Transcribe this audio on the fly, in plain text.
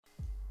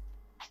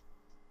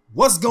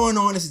What's going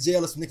on? This is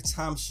Ellis from Knick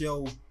Time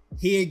Show.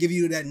 Here to give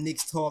you that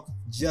Knicks talk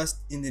just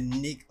in the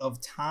nick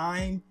of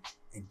time.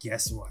 And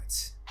guess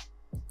what?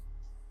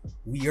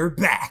 We are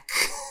back.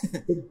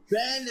 The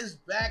band is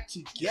back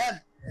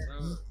together.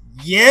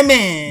 Yeah,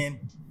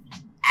 man.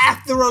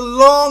 After a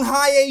long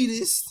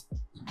hiatus,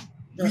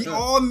 we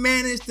all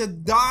managed to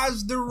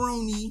dodge the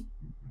Rooney.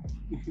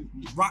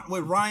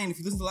 With Ryan, if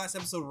you listen to the last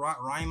episode,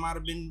 Ryan might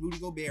have been Rudy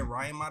Gobert.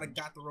 Ryan might have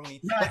got the Rooney.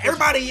 But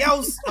everybody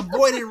else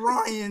avoided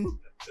Ryan.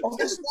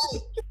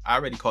 I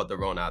already caught the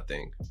Rona, I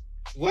think.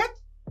 What?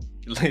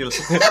 I think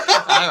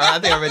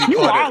I already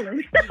caught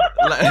it.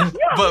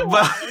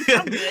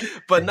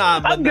 But nah,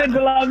 I'm good,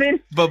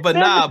 beloved. But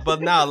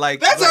nah,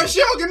 like that's our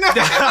show. Good night.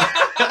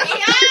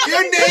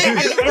 Your name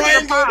is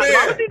Ryan Gobert.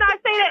 Why did you not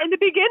say that in the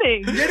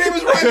beginning? Your name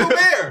is Ryan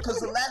Gobert. Because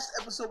the last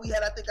episode we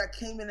had, I think I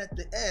came in at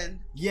the end.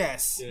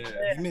 Yes. Yeah.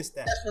 You missed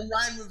that. That's when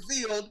Ryan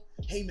revealed,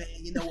 "Hey man,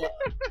 you know what?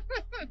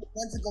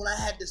 Once ago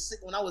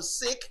when I was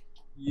sick.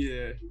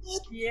 Yeah.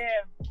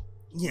 Yeah.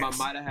 Yes. I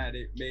might have had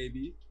it,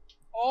 maybe.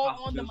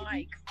 All on the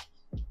mic.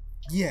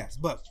 Yes,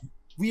 but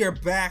we are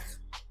back.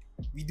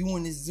 We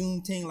doing this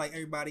Zoom thing like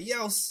everybody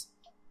else.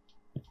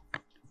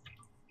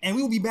 And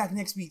we will be back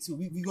next week too.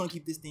 We're gonna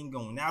keep this thing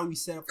going. Now we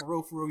set up for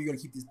real, we're gonna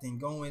keep this thing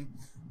going.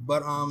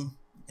 But and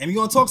we're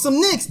gonna talk some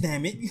Knicks,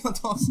 damn it. We're gonna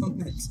talk some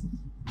Knicks.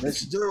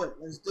 Let's do it. I'm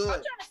trying to see how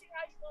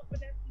you gonna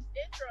finesse these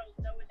intros,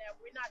 knowing that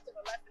we're not to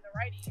the left and the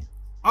right of you.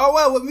 Oh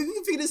well, we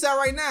can figure this out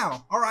right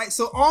now. All right,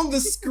 so on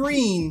the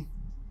screen,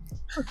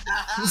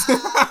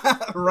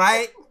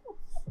 right?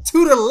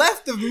 To the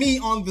left of me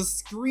on the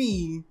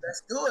screen.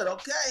 Let's do it,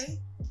 okay?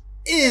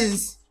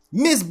 Is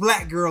Miss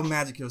Black Girl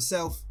Magic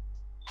herself.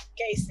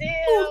 Okay,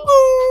 Steele.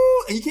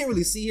 And you can't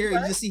really see her, you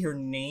just see her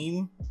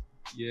name.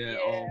 Yeah.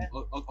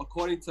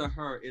 According to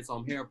her, it's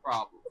hair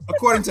problem.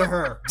 According to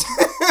her.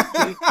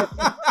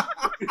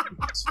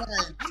 It's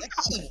fine.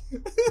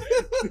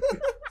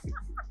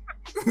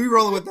 We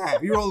rolling with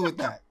that. Yeah. I'm blaming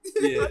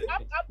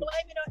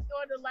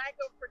on the lack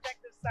of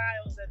protective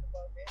styles at the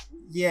moment.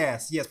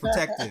 Yes,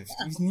 protective.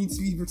 You need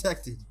to be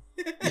protected.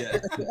 Yeah.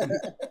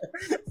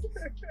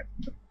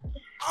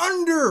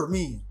 Under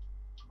me,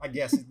 I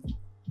guess.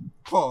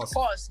 Pause.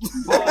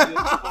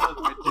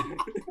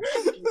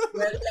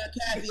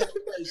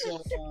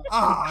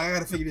 I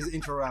gotta figure this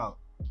intro out.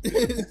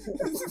 Is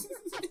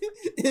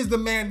the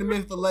man, the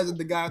myth, the legend,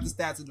 the guy with the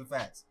stats and the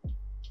facts.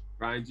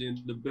 Ryan G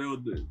in the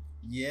building.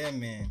 Yeah,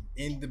 man,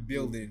 in the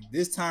building.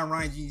 This time,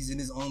 Ryan G's in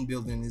his own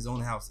building, in his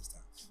own house this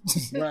time.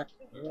 Right.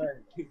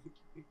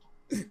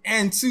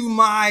 And to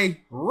my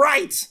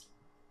right,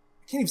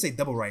 I can't even say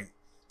double right.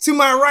 To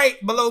my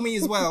right, below me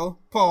as well.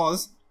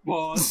 Pause.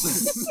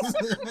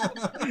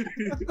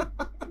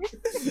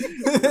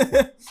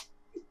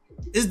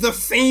 Is the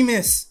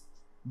famous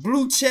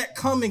Blue Check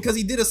coming because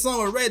he did a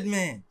song with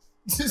Redman.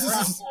 Real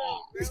soon.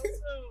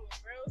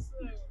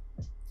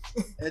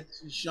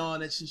 Edson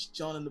Sean in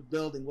the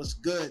building. What's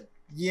good?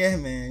 Yeah,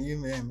 man.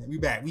 We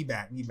back. The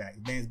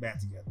band's back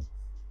together.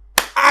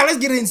 All right, let's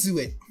get into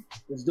it.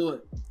 Let's do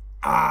it.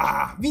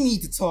 We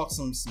need to talk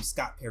some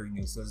Scott Perry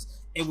news. So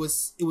it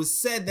was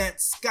said that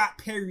Scott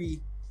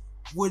Perry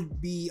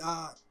would be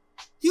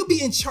he'll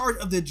be in charge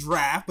of the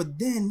draft, but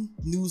then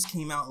news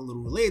came out a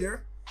little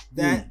later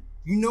that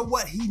you know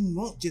what, he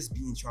won't just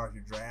be in charge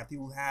of the draft.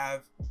 He'll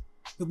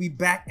be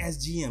back as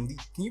GM.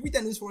 Can you read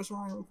that news for us,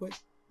 Ryan, real quick?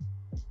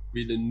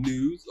 Read the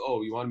news?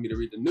 Oh, you wanted me to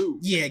read the news?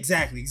 Yeah,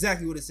 exactly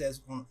what it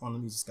says on the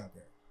news of Scott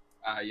Perry.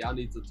 Y'all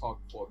need to talk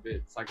for a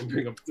bit so I can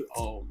bring up the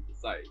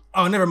site.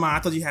 Oh, never mind.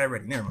 I thought you had it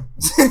ready. Never mind.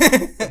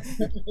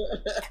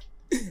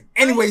 Anyway,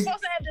 Anyways, you're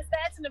supposed to have the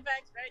stats and the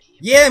facts ready.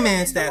 Yeah,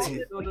 man, stats.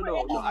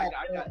 No. I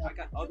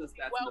got other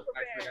stats and the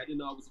facts ready. I didn't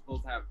know I was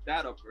supposed to have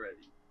that up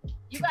already.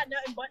 You got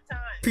nothing but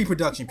time.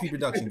 Pre-production,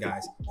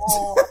 guys.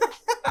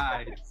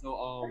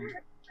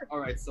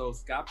 Alright, so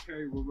Scott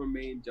Perry will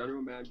remain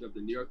general manager of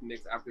the New York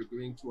Knicks after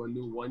agreeing to a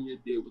new one-year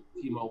deal with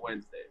the team on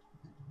Wednesday.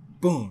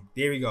 Boom.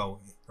 There we go.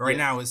 Right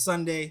now it's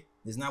Sunday.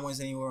 It's not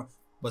Wednesday anymore.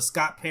 But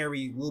Scott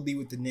Perry will be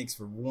with the Knicks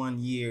for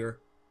 1 year.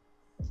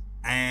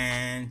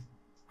 And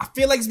I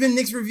feel like it's been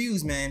Knicks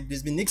reviews, man.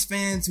 There's been Knicks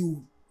fans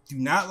who do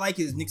not like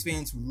it. There's Knicks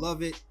fans who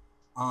love it.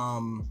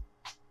 Some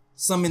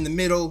in the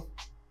middle.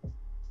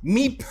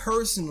 Me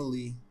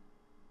personally,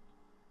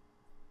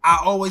 I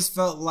always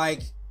felt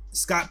like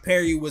Scott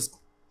Perry was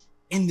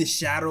in the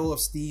shadow of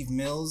Steve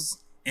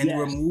Mills, and there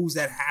were moves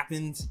that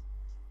happened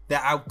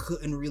that I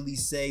couldn't really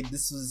say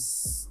this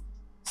was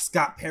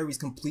Scott Perry's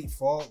complete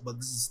fault, but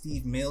this is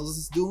Steve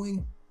Mills'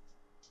 doing.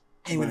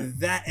 And with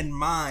that in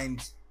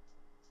mind,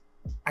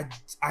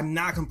 I'm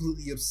not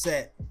completely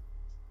upset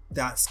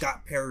that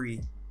Scott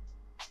Perry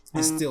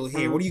is still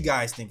here. What do you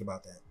guys think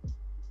about that?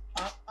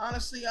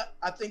 Honestly,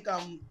 I think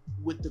I'm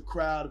with the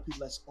crowd of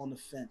people that's on the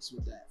fence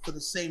with that for the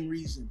same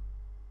reason.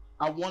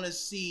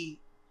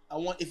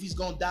 If he's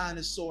gonna die on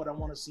his sword, I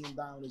want to see him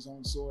die on his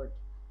own sword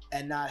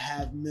and not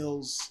have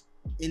Mills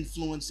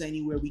influence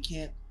anywhere. We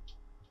can't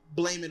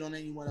blame it on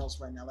anyone else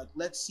right now. Like,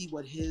 let's see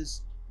what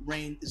his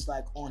reign is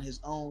like on his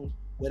own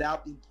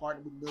without being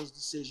partnered with Mills'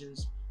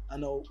 decisions. I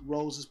know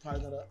Rose is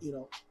probably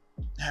gonna,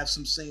 have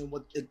some saying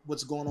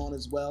what's going on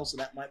as well. So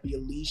that might be a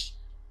leash.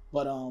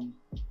 But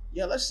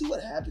yeah, let's see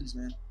what happens,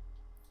 man.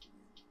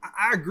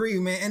 I agree,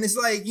 man. And it's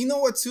like, you know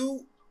what,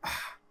 too?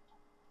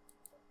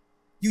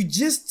 You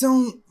just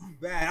don't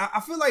bad. I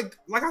feel like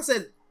I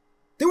said,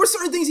 there were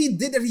certain things he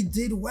did that he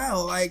did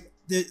well. Like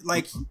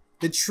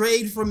the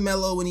trade for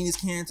Melo when he was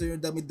Cantor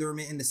and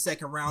McDermott in the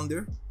second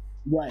rounder.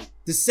 Right.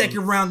 The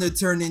second rounder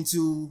turned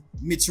into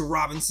Mitchell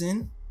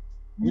Robinson.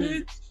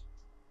 Mitch.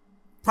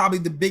 Probably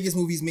the biggest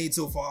move he's made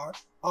so far.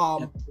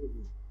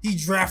 He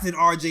drafted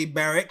RJ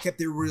Barrett, kept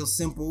it real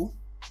simple.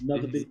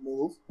 Another big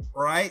move.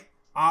 Right?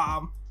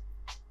 I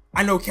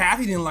know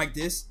Kathy didn't like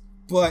this,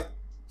 but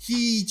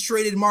he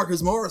traded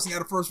Marcus Morris and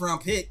got a first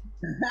round pick.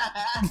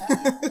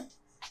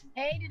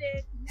 Hated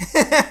it.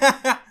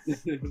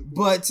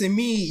 But to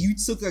me, you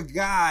took a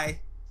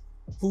guy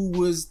who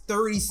was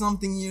 30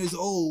 something years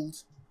old,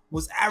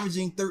 was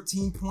averaging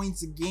 13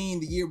 points a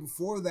game the year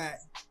before that,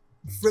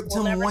 flipped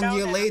him 1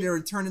 year later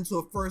and turned into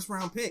a first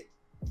round pick.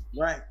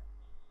 Right.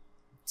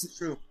 It's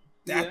true.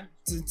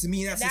 To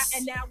me, that's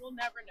and now we'll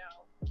never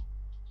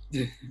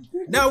know.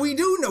 No, we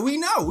do know. We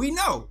know. We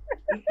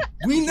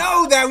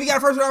know that we got a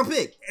first round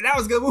pick, and that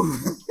was a good move.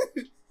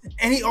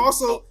 And he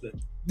also,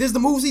 there's the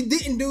moves he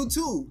didn't do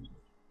too.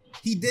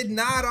 He did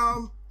not.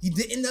 He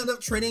didn't end up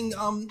trading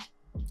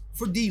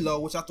for D'Lo,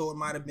 which I thought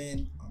might have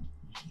been,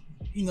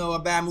 a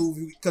bad move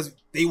because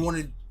they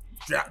wanted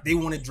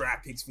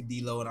draft picks for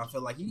D'Lo, and I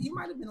feel like he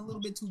might have been a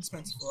little bit too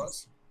expensive for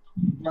us.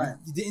 Right.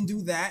 He didn't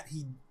do that.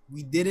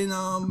 We didn't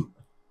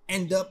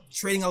end up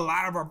trading a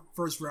lot of our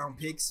first round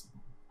picks.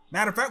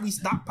 Matter of fact, we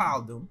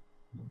stockpiled them.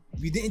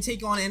 We didn't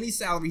take on any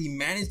salary. He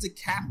managed the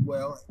cap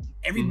well.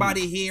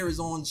 Everybody here is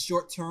on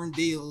short-term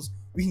deals.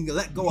 We can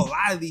let go a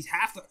lot of these.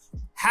 Half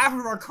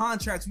of our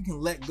contracts we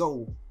can let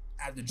go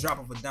at the drop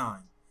of a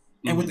dime.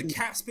 And with the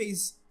cap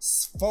space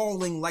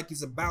falling like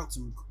it's about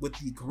to with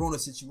the corona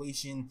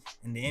situation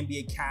and the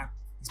NBA cap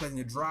expecting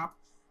to drop,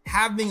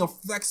 having a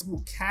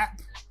flexible cap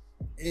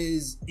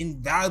is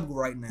invaluable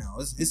right now.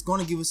 It's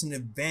going to give us an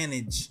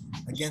advantage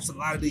against a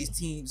lot of these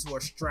teams who are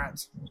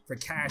strapped for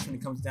cash when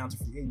it comes down to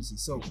free agency.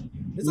 So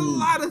there's a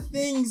lot of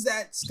things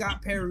that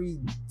Scott Perry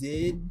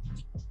did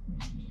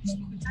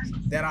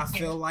that I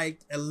feel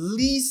like at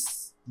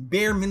least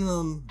bare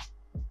minimum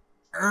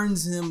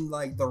earns him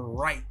like the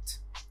right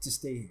to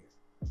stay here.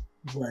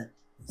 Right.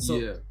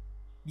 So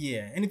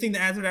yeah. Anything to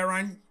add to that,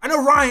 Ryan? I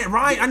know Ryan.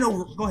 I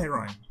know. Go ahead,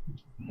 Ryan.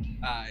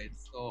 Alright,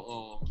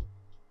 so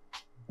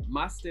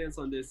my stance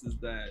on this is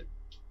that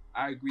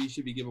I agree he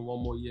should be given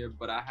one more year,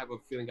 but I have a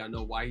feeling I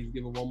know why he's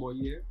given one more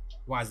year.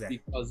 Why is that?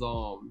 Because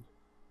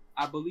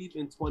I believe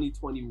in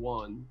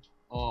 2021,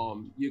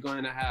 you're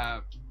going to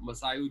have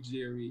Masai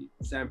Ujiri,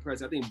 Sam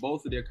Presti. I think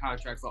both of their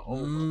contracts are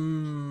over.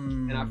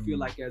 And I feel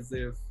like as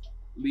if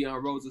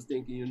Leon Rose is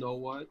thinking, you know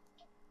what?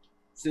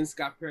 Since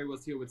Scott Perry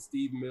was here with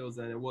Steve Mills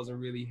and it wasn't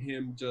really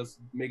him just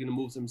making the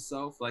moves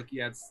himself, like he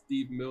had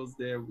Steve Mills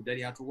there that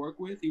he had to work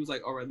with, he was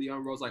like, all right,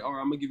 Leon Rose, like, all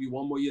right, I'm going to give you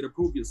one more year to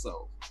prove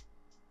yourself.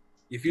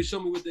 If you show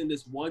me within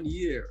this 1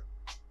 year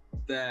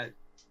that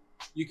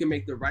you can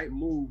make the right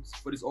moves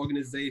for this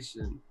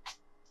organization,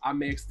 I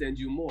may extend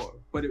you more.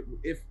 But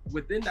if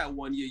within that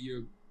 1 year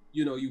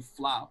you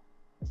flop,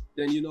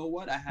 then you know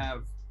what? I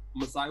have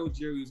Masai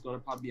Ujiri who's going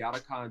to probably be out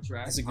of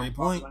contract. That's a great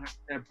point.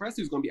 And Presti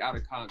who's going to be out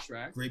of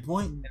contract. Great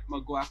point. And I'm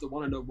going to go after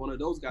one of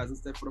those guys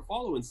instead for the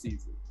following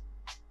season.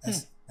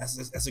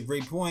 That's a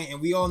great point. And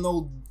we all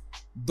know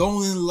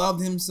Dolan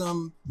loved him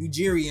some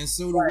Ujiri, and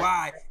so do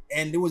I.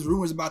 And there was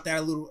rumors about that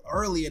a little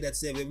earlier that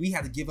said that we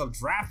had to give up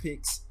draft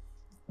picks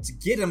to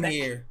get him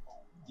here.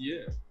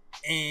 Yeah.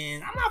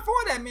 And I'm not for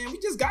that, man. We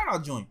just got our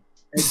joint.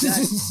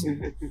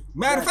 Exactly.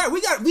 Matter of fact,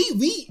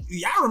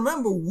 y'all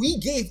remember we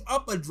gave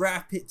up a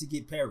draft pick to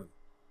get Perry.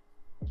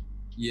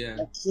 Yeah.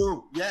 That's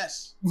true.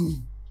 Yes.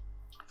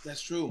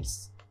 That's true.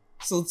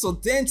 So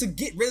then to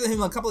get rid of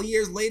him a couple of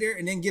years later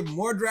and then give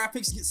more draft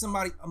picks to get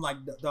somebody, I'm like,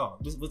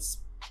 dog, let's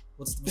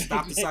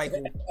stop the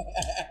cycle.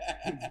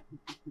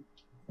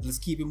 Let's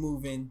keep it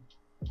moving.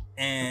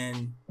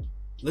 And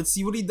let's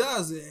see what he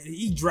does.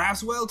 He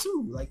drafts well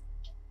too. Like,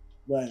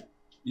 right.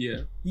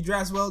 Yeah. He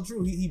drafts well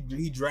too.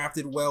 He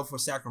drafted well for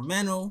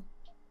Sacramento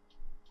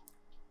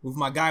with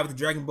my guy with the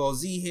Dragon Ball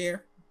Z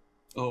hair.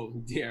 Oh,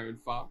 De'Aaron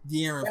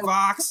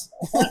Fox.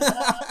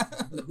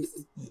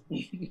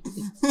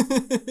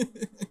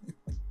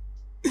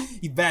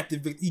 He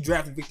drafted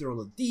Victor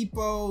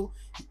Oladipo.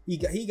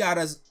 He got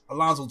us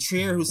Alonzo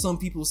Trier, who some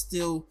people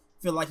still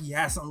feel like he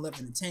has something left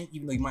in the tank,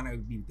 even though he might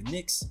not be with the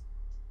Knicks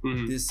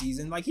this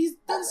season. Like, he's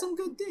done some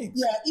good things.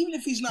 Yeah, even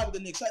if he's not with the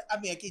Knicks, I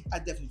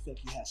definitely feel like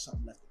he has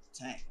something left in the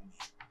tank.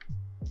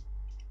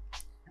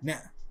 Now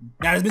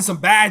there's been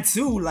some bad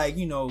too. Like,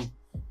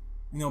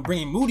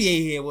 bringing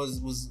Moutier here was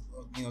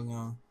Well,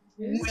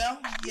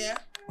 yeah.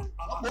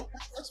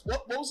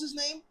 What was his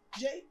name,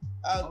 Jay?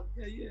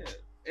 Yeah.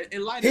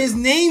 His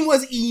name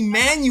was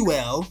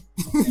Emmanuel.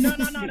 No,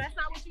 that's not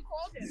what you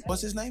called him.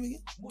 What's his name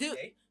again? Dude,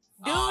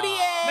 Duty.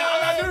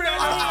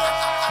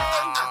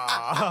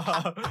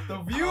 The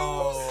views.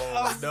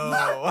 Oh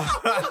no!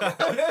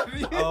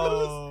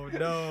 Oh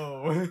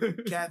no!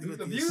 Kathy with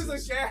The the views of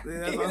assist. Kathy.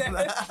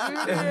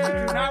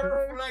 Yeah. Not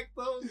reflect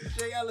those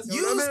Jay Ellis.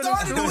 You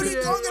started it. What are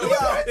you talking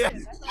about?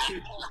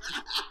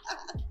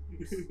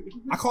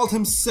 I called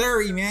him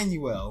Sir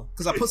Emmanuel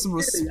because I put some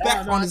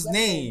respect on his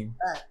name.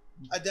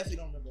 I definitely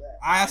don't remember that.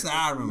 That's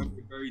how I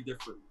remember. Very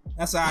different.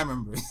 That's how I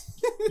remember.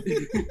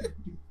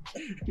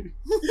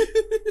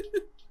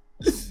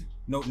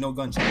 No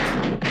gunshots.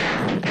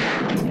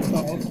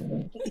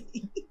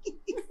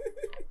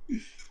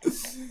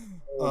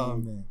 Oh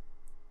man.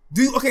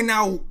 Okay,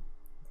 now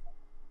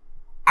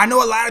I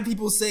know a lot of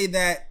people say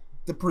that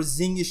the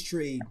Porzingis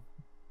trade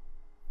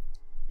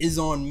is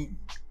on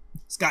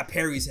Scott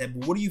Perry's head,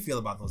 but what do you feel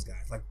about those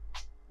guys? Like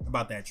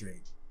about that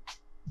trade?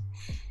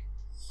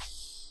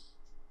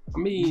 I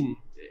mean,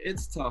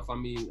 it's tough. I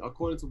mean,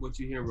 according to what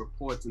you hear in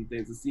reports and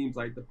things, it seems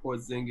like the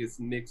Porzingis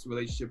Knicks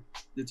relationship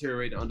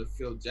deteriorated under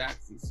Phil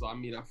Jackson. So I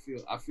mean, I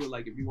feel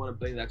like if you want to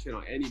blame that trade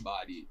on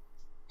anybody,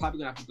 probably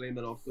gonna have to blame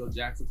that on Phil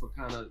Jackson for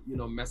kind of, you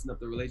know, messing up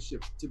the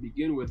relationship to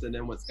begin with. And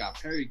then when Scott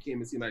Perry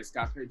came, it seemed like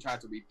Scott Perry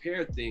tried to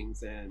repair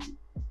things and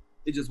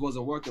it just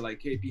wasn't working. Like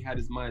KP had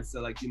his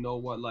mindset, like, you know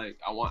what, like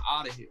I want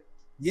out of here.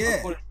 Yeah.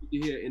 According to what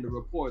you hear in the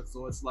report.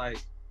 So it's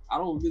like I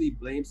don't really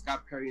blame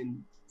Scott Perry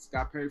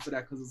for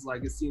that, because it's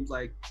like it seems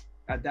like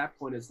at that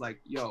point it's like,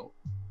 yo,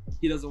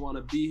 he doesn't want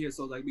to be here,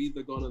 so like we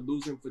either gonna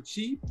lose him for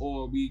cheap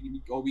or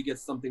we get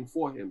something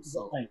for him.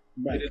 So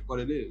Right. It is what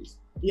it is.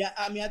 Yeah,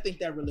 I mean, I think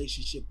that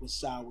relationship was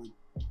soured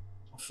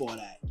before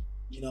that.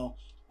 You know,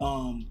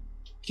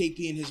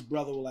 KP and his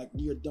brother were like,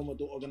 we are done with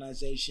the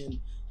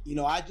organization. You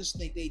know, I just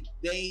think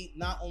they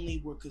not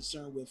only were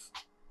concerned with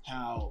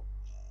how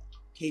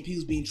KP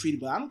was being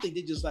treated, but I don't think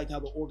they just liked how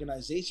the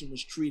organization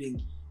was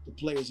treating the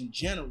players in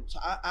general. So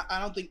I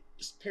don't think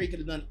Perry could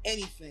have done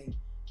anything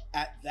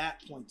at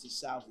that point to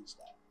salvage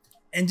that.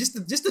 And just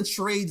the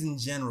trades in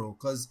general,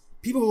 because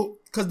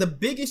the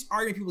biggest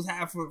argument people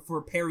have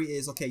for Perry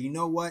is, okay, you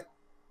know what?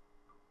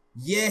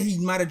 Yeah, he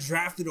might have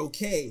drafted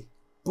okay,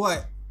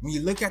 but when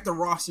you look at the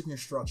roster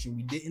construction,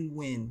 we didn't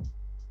win.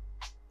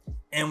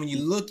 And when you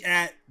look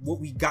at what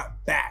we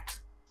got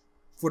back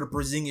for the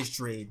Porzingis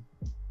trade,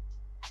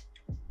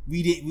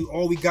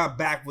 all we got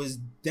back was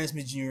Dennis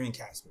Smith Jr. and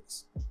cap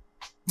space.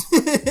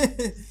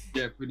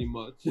 Yeah, pretty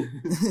much.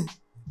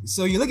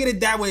 So you look at it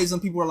that way, some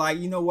people are like,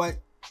 you know what?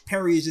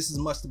 Perry is just as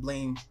much to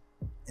blame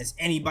as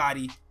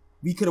anybody.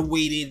 We could have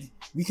waited.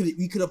 We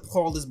could have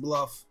called his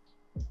bluff,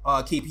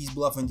 KP's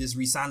bluff, and just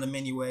re-signed him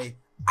anyway.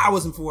 I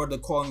wasn't for the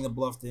calling the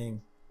bluff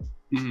thing.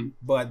 Mm-hmm.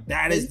 But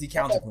that is the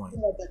counterpoint.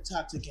 You have that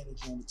toxic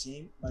energy on the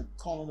team, like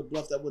calling the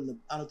bluff. I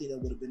don't think that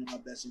would have been in my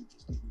best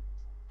interest.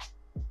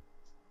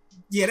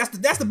 Yeah,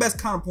 that's the best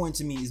counterpoint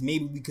to me, is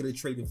maybe we could have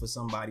traded for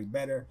somebody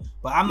better.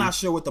 But I'm not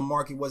sure what the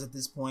market was at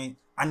this point.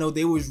 I know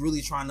they was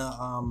really trying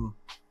to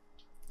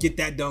get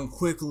that done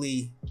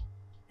quickly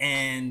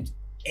and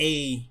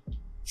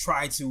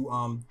try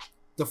to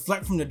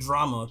deflect from the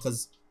drama,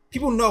 because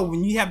people know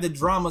when you have the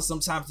drama,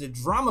 sometimes the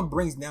drama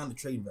brings down the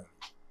trade value.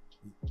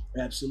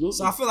 Absolutely.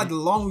 So I feel like the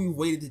longer we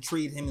waited to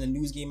trade him and the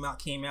news came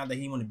out that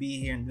he wanted to be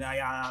here and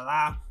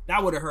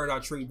that would have hurt our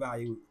trade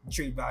value in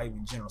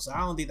general. So I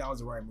don't think that was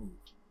the right move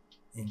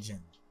in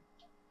general.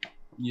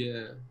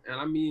 Yeah, and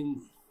I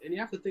mean, and you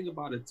have to think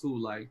about it too.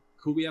 Like,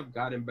 could we have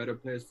gotten better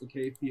players for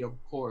KP?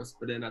 Of course,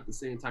 but then at the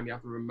same time, you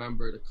have to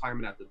remember the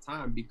climate at the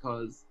time,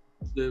 because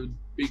the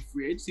big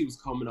free agency was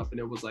coming up, and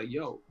it was like,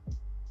 yo,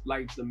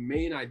 like the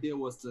main idea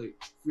was to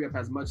free up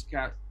as much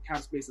cap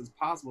space as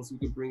possible so we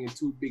could bring in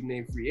 2 big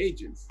name free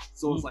agents.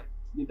 So it's like,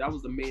 you know, that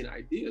was the main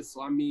idea.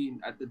 So I mean,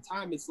 at the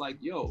time, it's like,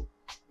 yo,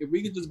 if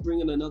we could just bring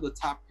in another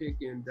top pick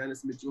in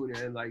Dennis Smith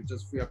Jr. and like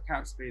just free up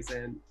cap space,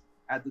 and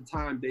at the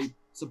time they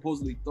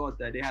supposedly thought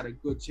that they had a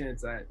good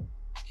chance at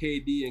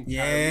KD and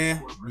yeah.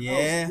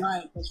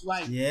 That's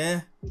right.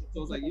 Yeah.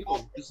 So it's like,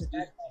 yo, just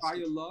try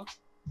your luck,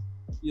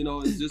 you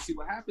know, and just see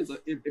what happens.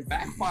 It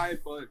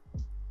backfired, but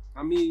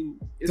I mean,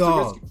 it's a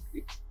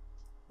risky.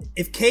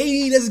 If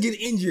KD doesn't get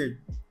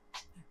injured,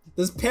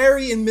 does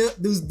Perry and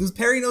those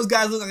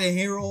guys look like a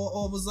hero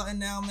all of a sudden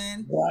now,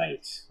 man?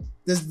 Right.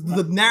 Does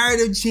the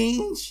narrative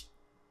change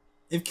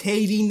if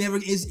KD never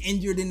is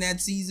injured in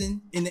that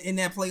season, in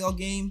that playoff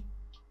game?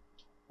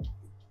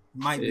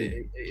 Might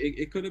be.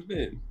 It could have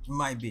been.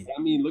 Might be. I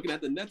mean, looking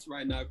at the Nets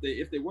right now,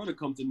 if they were to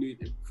come to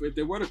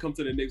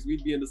the Knicks,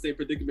 we'd be in the same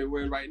predicament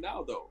we're in right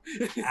now, though.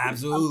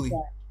 Absolutely.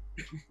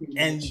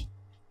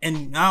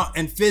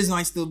 and Fizz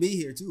might still be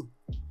here too.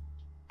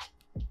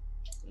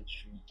 That's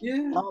true.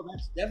 Yeah. Oh,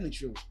 that's definitely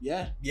true.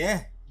 Yeah.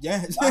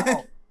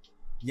 Wow.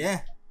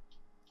 Yeah.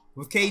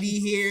 With KD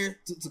here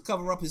to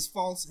cover up his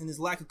faults and his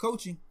lack of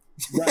coaching.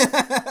 Right.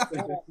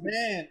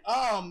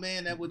 Oh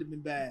man, that would have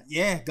been bad.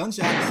 Yeah,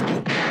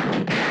 gunshots.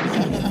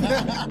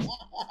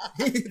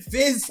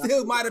 Fizz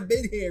still might have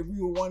been here if we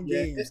were won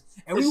games,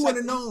 and we would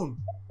have known.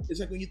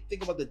 It's like when you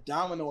think about the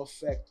domino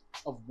effect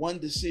of one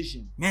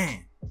decision.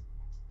 Man,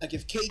 like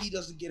if KD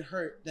doesn't get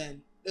hurt,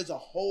 then there's a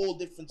whole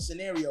different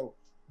scenario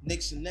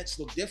Knicks and Nets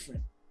look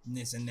different.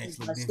 Knicks and Nets Knicks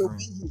look might still different.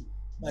 be here.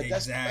 Like,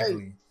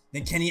 Exactly. That's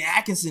Then Kenny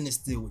Atkinson is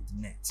still with the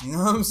Nets. You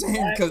know what I'm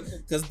saying?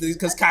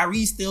 Because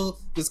Kyrie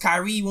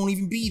won't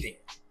even be there.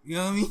 You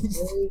know what I mean?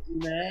 crazy,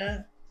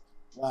 man.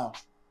 Wow.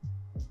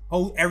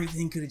 Oh,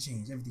 everything could have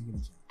changed.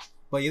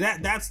 But yeah,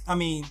 that's. I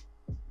mean,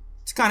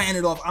 to kind of end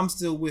it off, I'm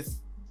still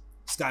with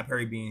Scott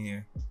Perry being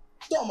here.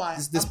 Don't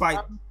mind. Despite,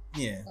 I'm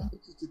yeah.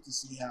 interested to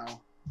see how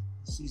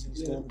the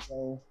season's going to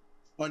go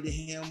under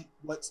him.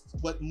 What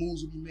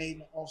moves will be made in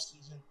the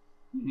offseason.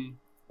 Mhm.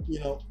 You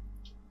know,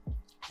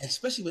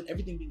 especially with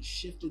everything being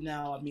shifted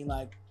now. I mean,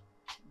 like,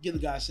 give the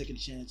guy a second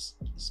chance,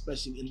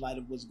 especially in light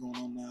of what's going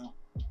on now.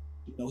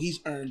 You know, he's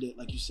earned it,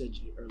 like you said,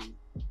 Jay, earlier.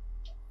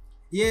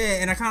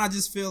 Yeah, and I kind of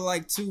just feel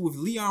like too, with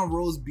Leon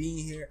Rose being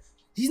here,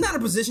 he's not in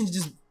a position to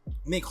just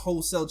make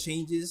wholesale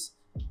changes.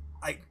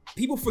 Like,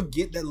 people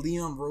forget that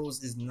Leon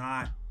Rose is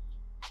not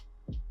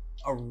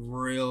a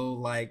real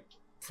like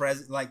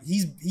president. Like,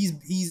 he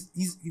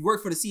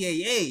worked for the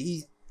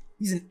CAA.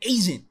 He's an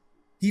agent.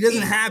 He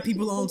doesn't have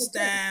people on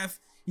staff.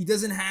 He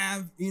doesn't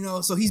have,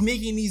 so he's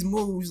making these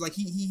moves. Like,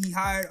 he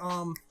hired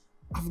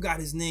I forgot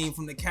his name,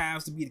 from the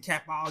Cavs to be the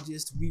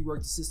capologist to rework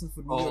the system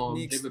for the New York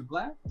Knicks. David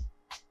Black?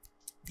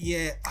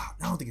 Yeah, I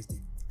don't think it's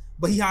David.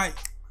 But he hired,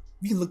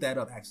 you can look that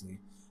up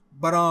actually.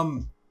 But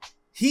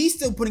he's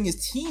still putting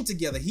his team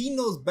together. He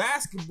knows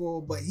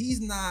basketball, but he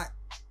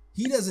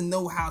doesn't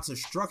know how to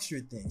structure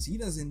things. He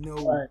doesn't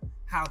know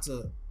how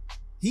to,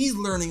 he's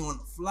learning on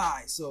the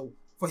fly. So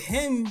for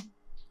him,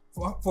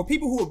 for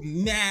people who are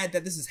mad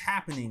that this is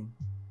happening,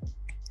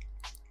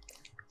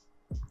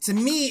 to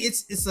me,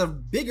 it's a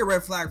bigger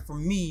red flag for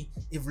me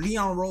if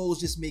Leon Rose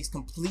just makes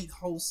complete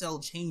wholesale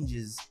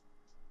changes,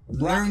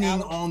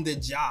 learning on the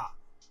job,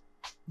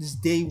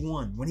 just day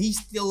one, when he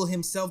still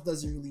himself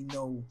doesn't really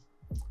know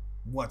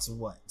what's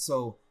what.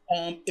 So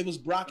it was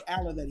Brock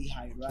Allen that he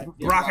hired, right?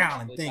 Yeah, Brock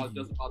Allen, thank you. I was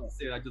just about to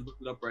say it. I just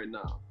looked it up right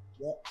now.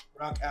 Yep,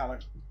 Brock Allen.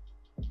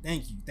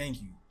 Thank you.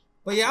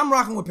 But yeah, I'm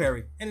rocking with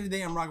Perry. End of the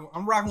day, I'm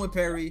rocking with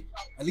Perry,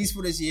 at least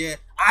for this year.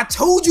 I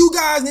told you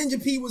guys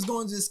Ninja P was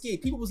going to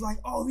escape. People was like,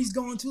 oh, he's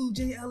going to.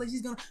 Jay Ellis,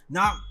 he's going to.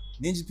 Nah,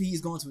 Ninja P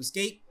is going to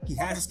escape. He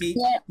has escaped.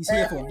 He's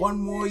here for one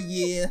more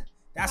year.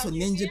 That's what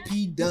Ninja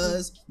P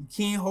does. You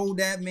can't hold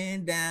that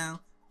man down.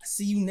 I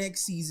see you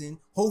next season.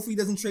 Hopefully he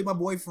doesn't trade my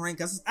boy Frank.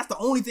 That's the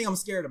only thing I'm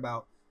scared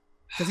about.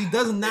 Because he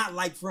does not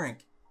like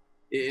Frank.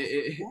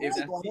 If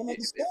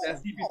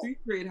that CP3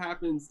 trade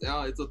happens,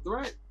 it's a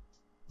threat.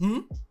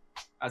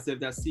 I said if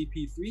that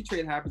CP3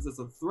 trade happens, it's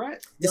a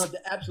threat. No,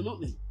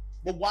 absolutely.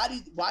 But why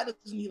doesn't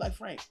he like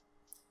Frank?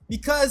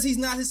 Because he's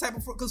not his type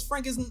of. Because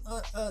Frank isn't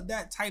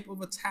that type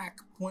of attack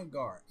point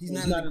guard. He's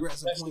not an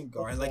aggressive point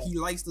guard. Like, he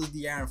likes those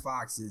De'Aaron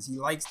Foxes. He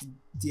likes the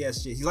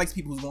DSJs. He likes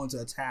people who's going to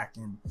attack.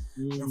 And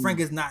Frank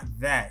is not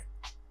that.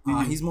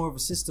 He's more of a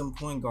system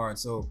point guard.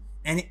 So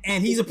and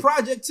he's a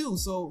project too.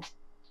 So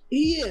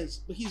he is,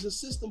 but he's a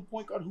system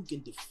point guard who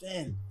can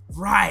defend.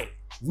 Right.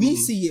 We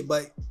see it,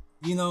 but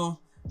you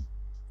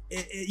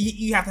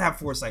have to have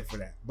foresight for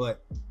that.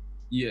 But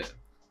yeah.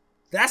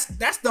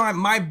 That's not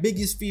my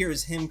biggest fear,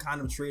 is him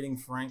kind of trading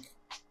Frank.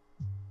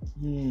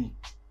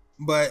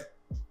 But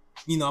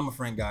I'm a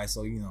Frank guy,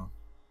 so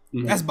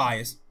that's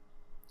biased.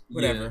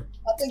 Whatever.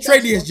 Yeah.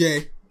 Trade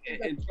DSJ.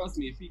 And trust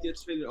me, if he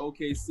gets traded to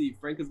OKC,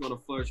 Frank is gonna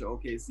flourish at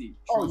OKC.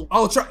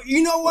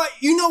 You know what,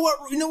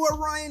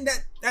 Ryan?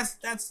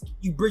 That's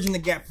you bridging the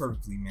gap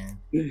perfectly, man.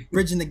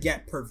 Bridging the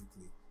gap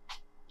perfectly.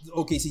 The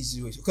OKC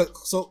situation.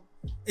 So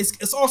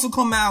it's also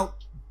come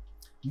out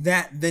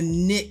that the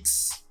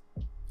Knicks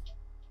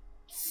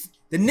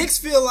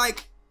feel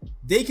like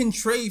they can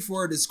trade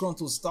for a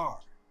disgruntled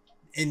star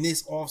in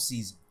this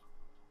offseason,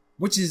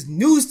 which is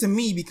news to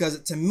me, because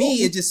to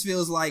me, it just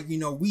feels like,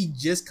 we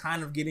just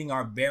kind of getting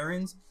our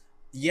bearings.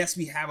 Yes,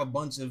 we have a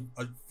bunch of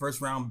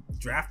first round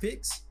draft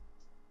picks,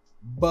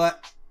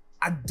 but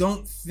I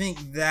don't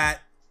think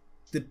that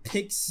the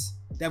picks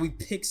that we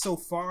picked so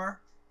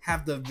far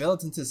have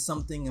developed into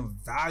something of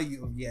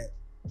value yet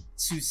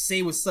to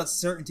say with such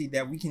certainty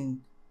that we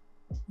can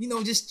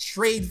just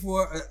trade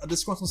for a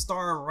disgruntled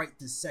star right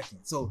this second.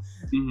 So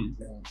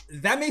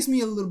that makes me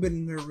a little bit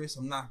nervous.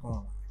 I'm not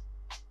gonna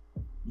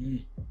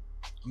lie.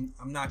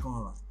 I'm not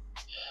gonna lie.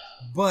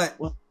 But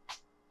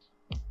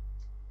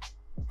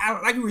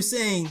like we were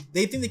saying,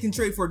 they think they can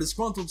trade for a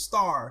disgruntled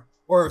star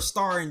or a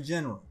star in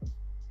general.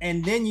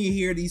 And then you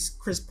hear these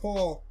Chris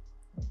Paul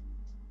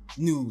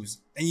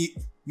news, and you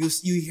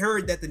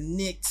heard that the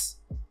Knicks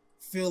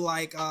feel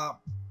like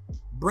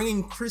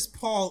bringing Chris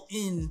Paul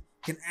in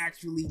can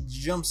actually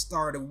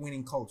jumpstart a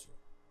winning culture.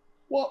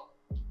 Well,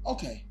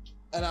 okay,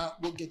 and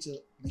we'll get to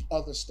the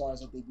other stars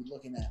that they'd be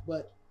looking at.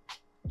 But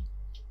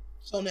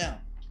so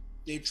now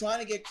they're trying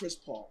to get Chris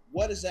Paul.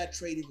 What is that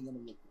trade even going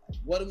to look like?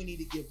 What do we need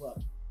to give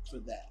up for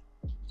that?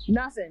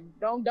 Nothing.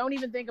 Don't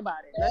even think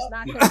about it. Let's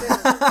not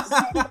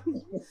consider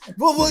it.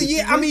 well,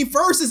 yeah. I mean,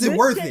 first, is it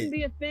worth it? Shouldn't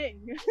be a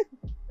thing.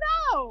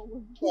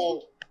 No.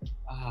 So,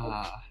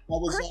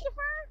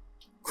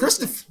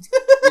 Christopher.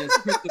 Yes,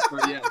 Christopher.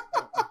 Yes.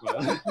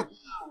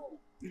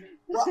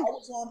 Well, I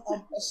was on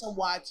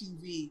SNY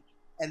TV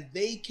And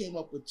they came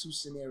up with 2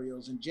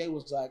 scenarios, and Jay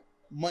was like,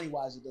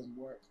 money-wise, it doesn't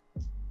work.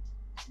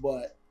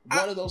 But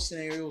one of those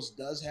scenarios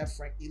does have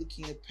Frank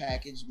Ntilikina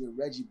packaged with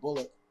Reggie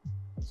Bullock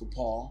for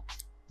Paul.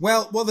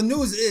 Well, the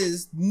news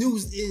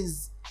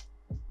is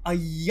a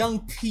young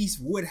piece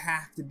would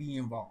have to be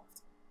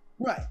involved.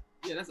 Right.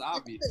 Yeah, that's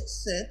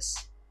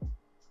obvious.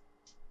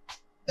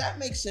 That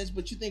makes sense,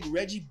 but you think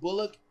Reggie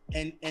Bullock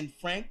and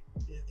Frank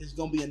is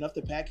going to be enough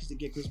to package to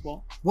get Chris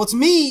Paul? Well, to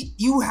me,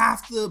 you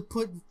have to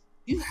put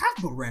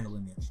Randall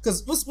in there,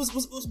 because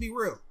let's be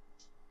real.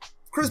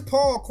 Chris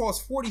Paul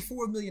costs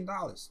 $44 million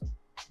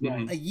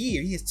a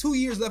year. He has 2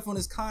 years left on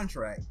his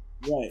contract.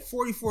 Right.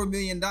 $44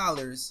 million.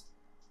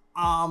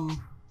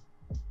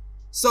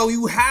 So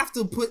you have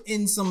to put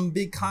in some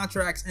big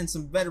contracts and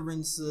some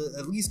veterans to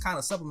at least kind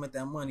of supplement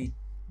that money.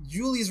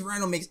 Julius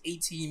Randle makes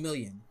 $18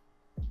 million.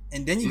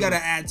 And then you got to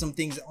add some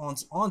things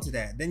onto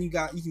that. Then you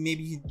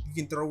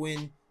can throw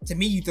in, to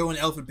me, you throw in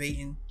Elfrid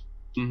Payton,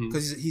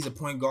 because he's a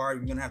point guard.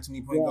 We're gonna have too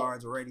many point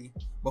guards already.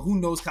 But who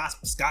knows?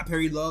 Scott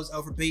Perry loves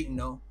Elfrid Payton,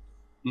 though.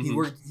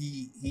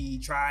 He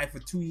tried for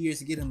 2 years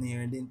to get him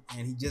there, and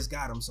he just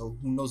got him. So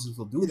who knows if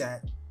he'll do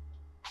that?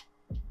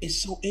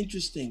 It's so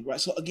interesting, right?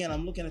 So again,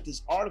 I'm looking at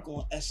this article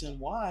on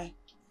SNY,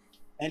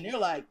 and they're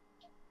like,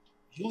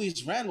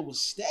 Julius Randle will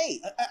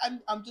stay.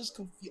 I'm just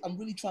confused. I'm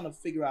really trying to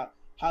figure out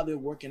how they're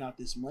working out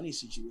this money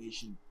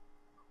situation.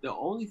 The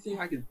only thing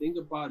I can think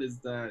about is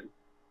that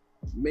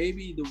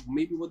maybe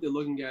what they're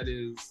looking at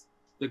is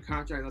the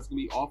contract that's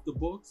going to be off the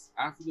books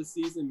after the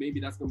season. Maybe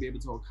that's going to be able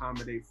to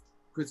accommodate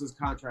Chris's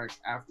contract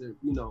after,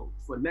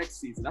 for next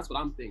season. That's what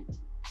I'm thinking.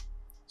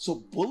 So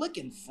Bullock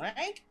and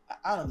Frank?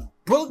 I don't know.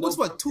 Bullock was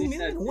what, $2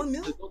 million, $1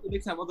 million? The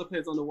Knicks have other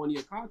players on the 1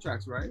 year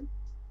contracts, right?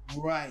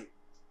 Right.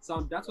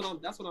 So that's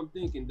what I'm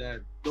thinking, that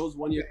those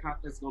 1 year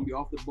contracts are going to be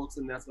off the books,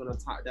 and that's going to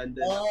tie that.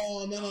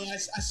 Oh no! I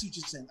see what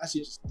you're saying.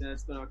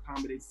 That's going to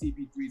accommodate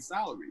CP3's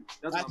salary.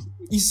 That's what I'm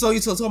thinking. So you're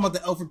talking about the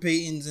Elfrid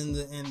Paytons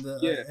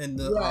and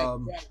the right.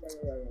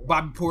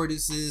 Bobby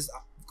Portis's,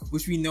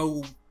 which we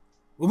know.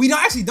 Well, we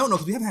don't know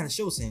because we haven't had a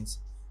show since.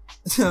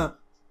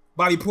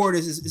 Bobby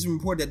Portis is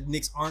reported that the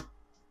Knicks aren't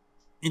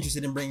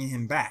interested in bringing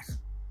him back.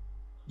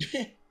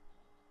 Yeah,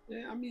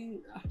 I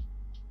mean,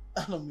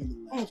 I don't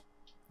mean to laugh.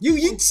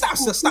 You stop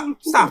it.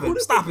 Who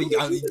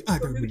are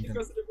they really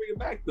interested in bringing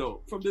back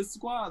though from this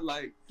squad?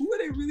 Like, who are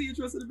they really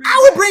interested in bringing? I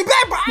would bring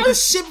back, bro. I would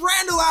ship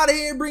Randall out of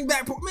here and bring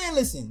back. Man,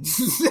 listen.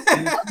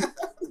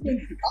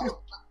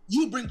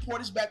 You would bring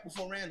Portis back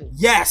before Randall?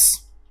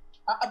 Yes.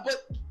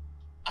 But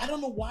I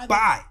don't know why.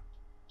 Bye.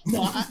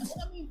 No, I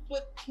mean,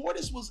 but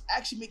Portis was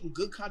actually making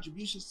good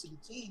contributions to the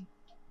team.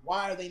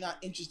 Why are they not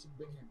interested in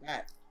bringing him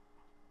back?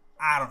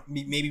 I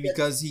don't. Maybe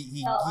because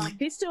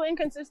he's too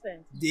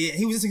inconsistent. Yeah,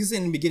 he was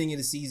inconsistent in the beginning of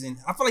the season.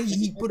 I feel like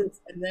he put it.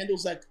 And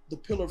Randall's like the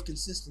pillar of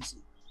consistency.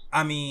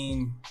 I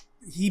mean,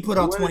 he put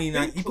up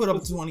 29. He put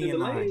up 20 and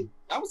 9.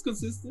 That was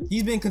consistent.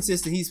 He's been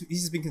consistent. He's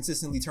just been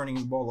consistently turning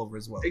the ball over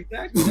as well.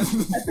 Exactly.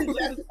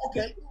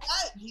 Okay,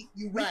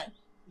 you're right.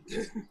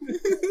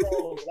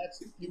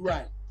 You're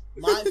right.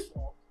 My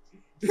fault.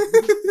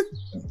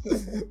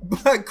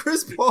 But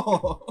Chris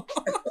Paul.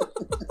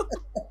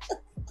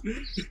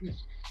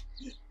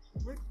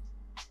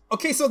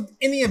 Okay, so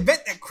in the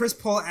event that Chris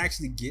Paul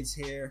actually gets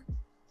here,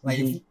 like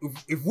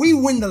if we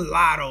win the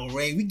lotto,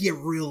 right, we get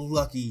real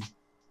lucky,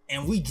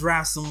 and we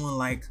draft someone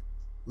like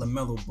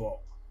LaMelo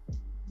Ball,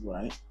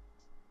 right,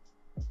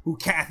 who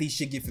Kathy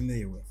should get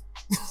familiar with.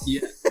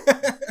 Yeah,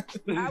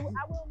 I will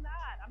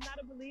not. I'm not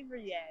a believer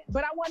yet,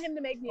 but I want him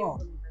to make me a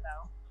believer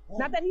though.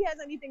 Not that he has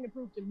anything to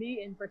prove to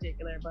me in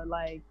particular, but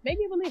like make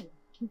me a believer.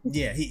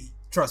 Yeah,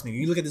 trust me.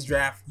 When you look at this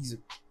draft,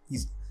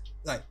 he's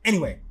like,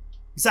 anyway.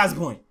 Besides the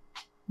point,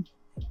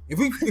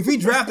 if we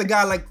draft a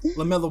guy like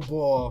LaMelo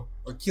Ball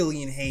or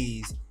Killian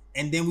Hayes,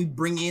 and then we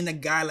bring in a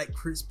guy like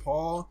Chris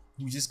Paul,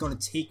 who's just going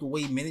to take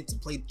away minutes to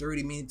play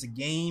 30 minutes a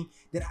game,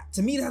 then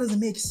to me that doesn't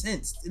make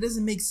sense. It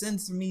doesn't make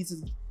sense for me to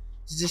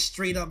just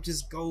straight up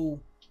just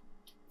go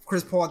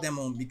Chris Paul at that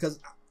moment, because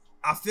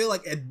I feel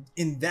like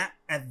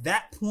at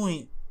that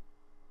point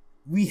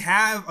we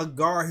have a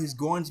guard who's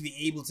going to be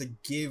able to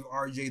give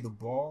RJ the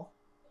ball.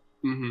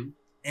 Mm-hmm.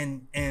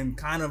 And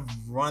kind of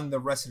run the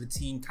rest of the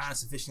team kind of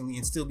sufficiently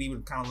and still be able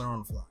to kind of learn on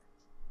the fly.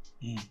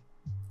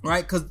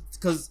 Right?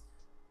 Because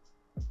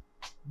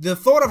the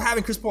thought of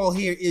having Chris Paul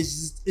here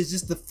is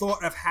just the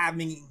thought of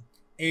having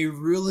a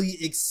really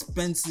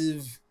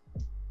expensive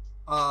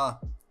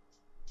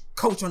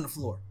coach on the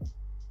floor.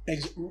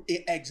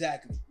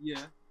 Exactly.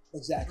 Yeah.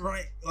 Exactly.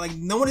 Right? Like,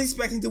 no one is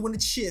expecting to win a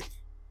chip.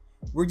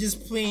 We're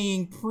just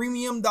paying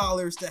premium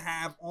dollars to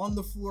have on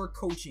the floor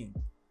coaching.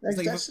 That's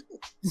really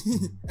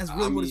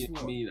what it's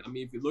for. I mean,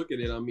 if you look at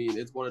it,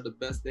 it's one of the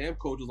best damn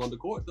coaches on the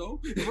court, though.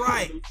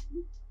 Right.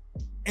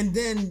 And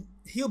then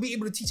he'll be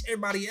able to teach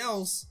everybody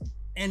else.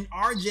 And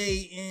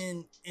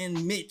RJ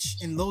and Mitch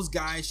and those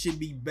guys should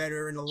be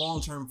better in the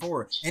long term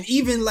for it. And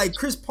even like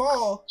Chris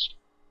Paul,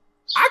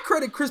 I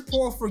credit Chris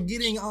Paul for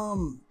getting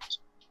I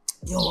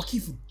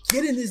keep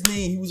forgetting his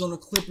name. He was on the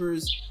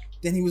Clippers,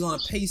 then he was on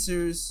the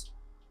Pacers.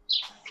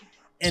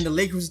 and the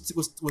Lakers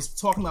was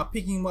talking about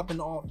picking him up and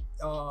all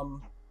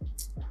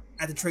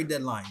at the trade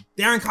deadline.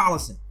 Darren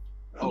Collison.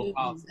 Oh,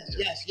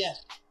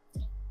 Yes.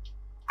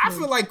 I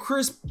feel like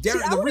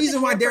the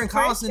reason why Darren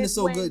Collison is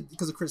so good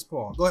because of Chris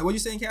Paul. Go ahead. What are you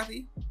saying,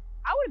 Kathy?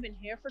 I would have been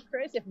here for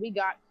Chris if we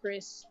got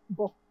Chris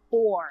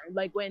before,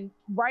 like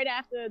right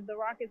after the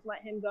Rockets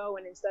let him go,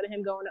 and instead of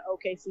him going to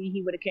OKC,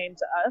 he would have came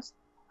to us.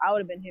 I would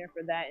have been here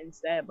for that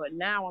instead. But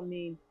now, I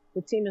mean,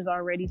 the team is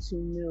already too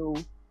new.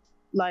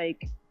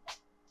 Like,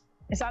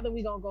 it's either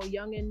we gonna go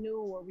young and new,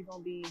 or we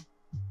gonna be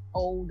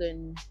old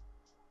and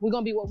we're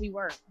gonna be what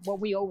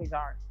we always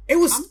are. It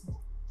was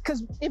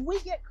because if we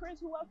get Chris,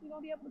 who else we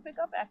gonna be able to pick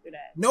up after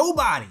that?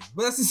 Nobody.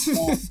 But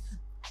that's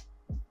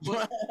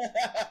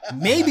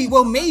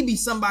maybe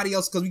somebody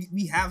else, because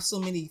we have so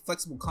many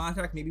flexible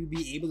contracts. Maybe we'd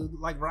be able to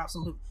like rob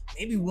some.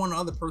 Maybe one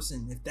other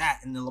person, if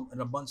that, and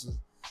a bunch of.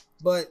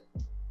 But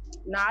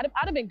nah, I'd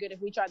have been good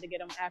if we tried to get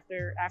him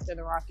after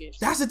the Rockets.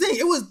 That's the thing.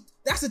 It would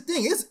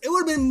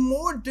have been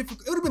more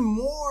difficult. It would have been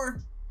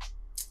more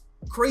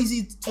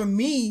crazy for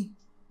me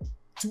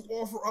to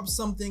offer up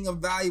something of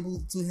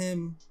valuable to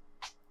him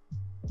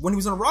when he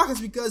was on the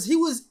Rockets, because he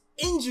was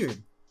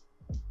injured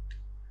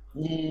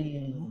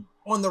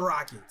on the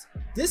Rockets.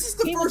 This is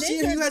the first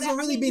year he hasn't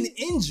really been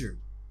injured.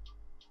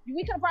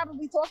 We could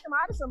probably talk him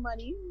out of some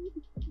money.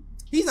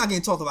 He's not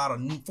getting talked about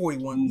a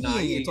 41. He ain't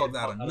getting talked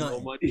out of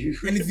nothing.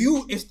 And if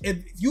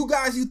you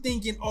guys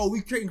thinking, oh, we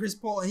trading Chris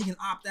Paul and he can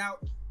opt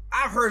out,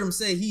 I've heard him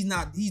say he's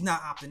not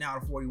opting out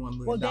of $41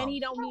 million. Well, then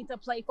he don't need to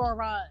play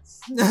for us.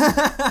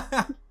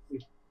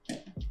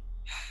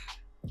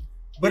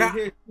 But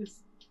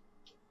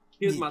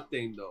here's my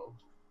thing though.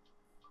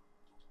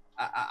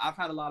 I've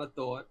had a lot of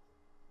thought.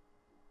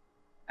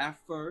 At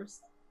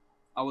first,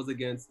 I was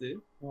against it.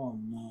 Oh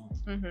no!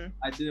 Mm-hmm.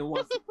 I didn't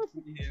want to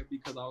be here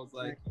because I was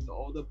like, the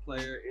older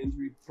player,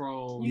 injury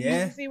prone.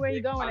 Yeah. You see where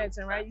you're going,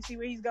 Edson, right? You see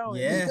where he's going.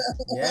 Yeah.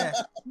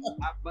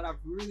 But I've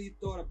really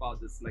thought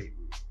about this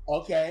lately.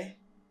 Okay.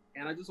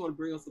 And I just want to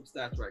bring up some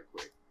stats right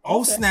quick.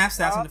 Oh, snap!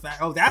 Stats in the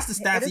fact. Oh, that's the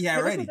stats he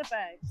had ready.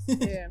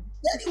 Yeah.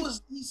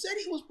 He said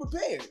he was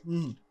prepared.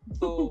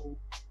 So,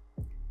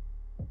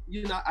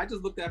 I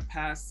just looked at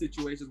past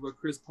situations where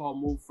Chris Paul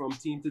moved from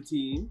team to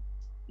team,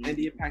 and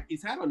the impact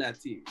he's had on that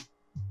team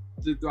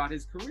throughout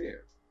his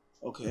career.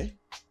 Okay.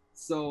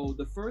 So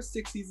the first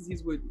 6 seasons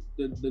he's with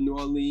the New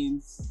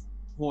Orleans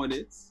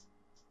Hornets.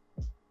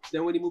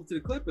 Then when he moved to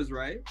the Clippers,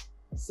 right?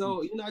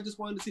 So, I just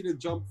wanted to see the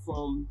jump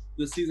from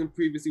the season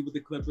previously with the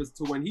Clippers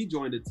to when he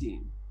joined the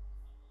team.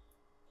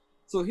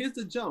 So here's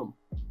the jump.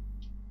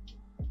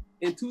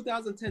 In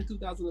 2010,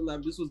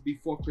 2011, this was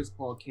before Chris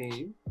Paul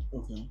came.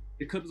 Okay.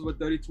 The Clippers were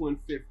 32-50.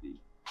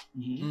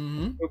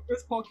 When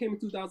Chris Paul came in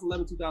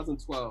 2011,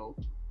 2012,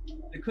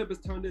 the Clippers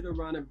turned it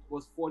around and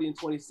was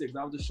 40-26.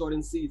 That was a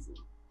shortened season.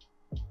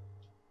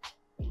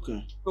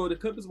 Okay. So the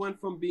Clippers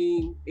went from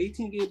being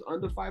 18 games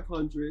under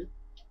 500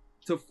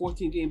 to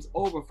 14 games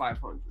over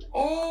 500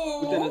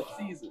 within a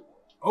season.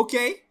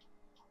 Okay.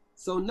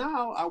 So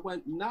now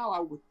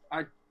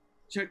I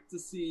checked to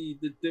see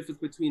the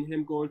difference between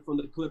him going from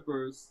the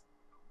Clippers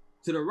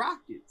to the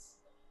Rockets.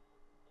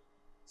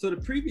 So the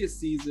previous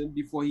season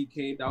before he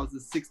came, that was the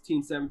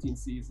 16-17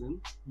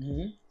 season.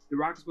 The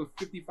Rockets were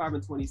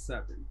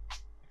 55-27.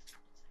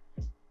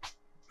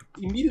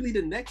 Immediately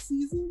the next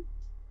season,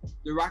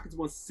 the Rockets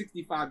won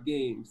 65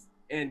 games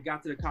and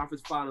got to the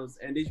conference finals,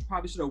 and they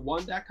probably should have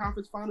won that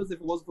conference finals if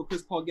it wasn't for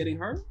Chris Paul getting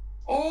hurt.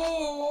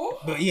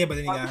 But then he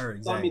got hurt.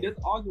 Exactly. So, I mean, this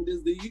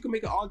argument you can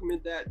make an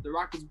argument that the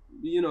Rockets,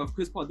 if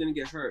Chris Paul didn't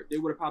get hurt, they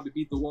would have probably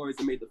beat the Warriors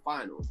and made the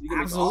finals.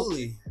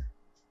 Absolutely.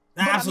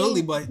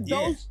 Absolutely, but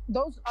yeah.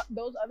 Those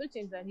other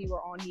teams that he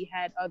were on, he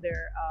had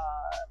other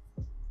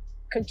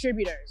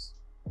contributors.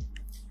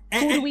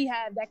 Who do we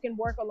have that can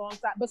work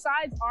alongside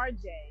besides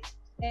RJ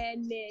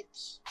and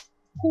Mitch?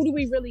 Who do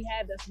we really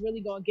have that's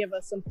really going to give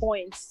us some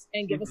points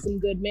and give us some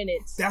good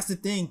minutes? That's the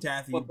thing,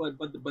 Kathy.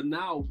 But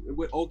now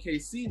with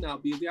OKC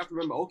because you have to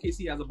remember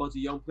OKC has a bunch of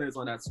young players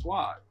on that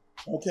squad.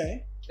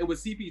 Okay. And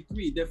with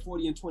CP3, they're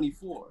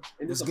 40-24,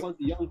 and there's a bunch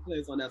of young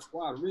players on that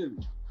squad, really.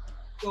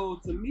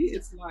 So to me,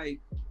 it's like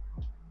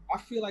I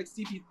feel like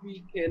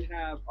CP3 can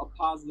have a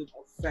positive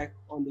effect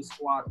on the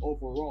squad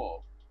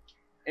overall,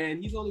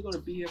 and he's only going to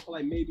be here for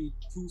like maybe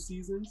 2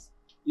 seasons.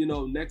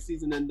 Next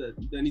season, and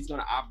then he's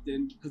gonna opt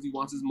in because he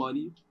wants his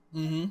money,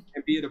 and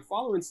be it the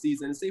following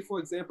season. And say, for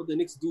example, the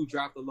Knicks do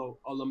draft a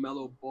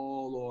LaMelo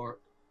Ball or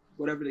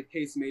whatever the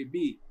case may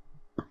be.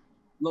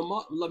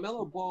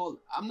 LaMelo Ball,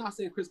 I'm not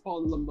saying Chris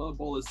Paul and LaMelo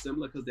Ball is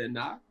similar because they're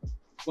not,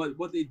 but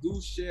what they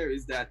do share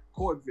is that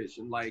court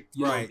vision. Like,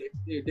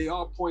 they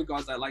are point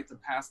guards that like to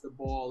pass the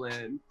ball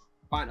and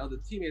find other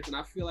teammates. And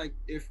I feel like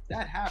if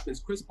that happens,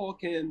 Chris Paul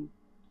can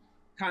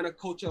kind of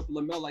coach up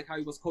LaMelo like how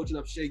he was coaching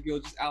up Shai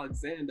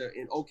Gilgeous-Alexander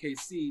in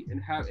OKC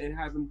and have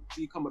him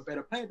become a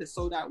better player,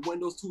 so that when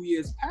those 2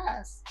 years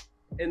pass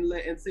and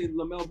say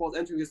LaMelo Ball's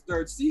entering his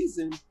 3rd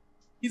season,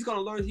 he's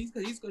gonna learn. He's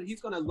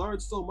gonna learn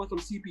so much from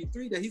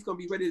CP3 that he's gonna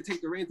be ready to take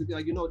the reins and be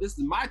like, this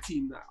is my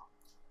team now,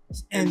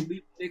 and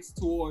lead the Knicks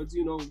towards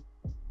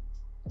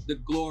the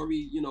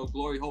glory,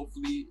 glory.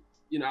 Hopefully,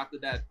 after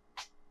that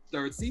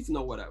third season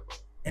or whatever.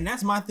 And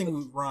that's my thing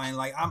with Ryan.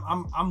 Like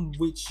I'm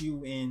with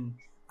you in.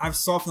 I've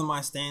softened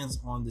my stance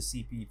on the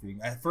CP3.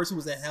 At first, it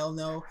was a hell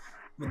no,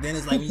 but then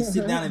it's like when you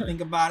sit down and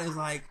think about it, it's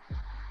like,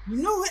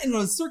 in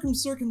a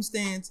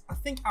circumstance, I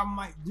think I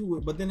might do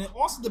it. But then it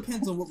also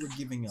depends on what we're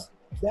giving up.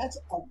 That's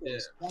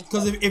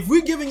because if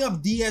we're giving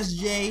up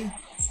DSJ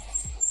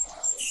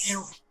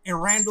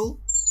and Randall,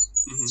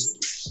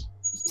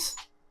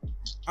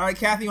 all right,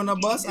 Kathy on the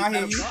bus, I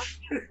hear you.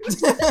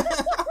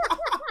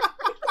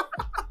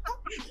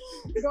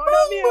 Going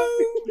on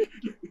mute.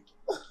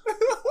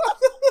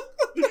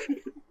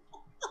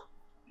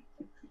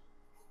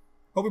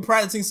 Hope you're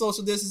practicing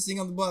social distancing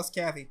on the bus,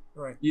 Kathy.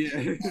 All right. Yeah.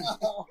 Nah,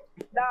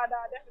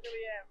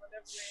 definitely am.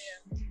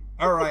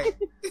 All right.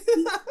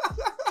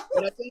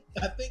 But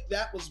I think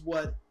that was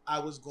what I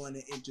was going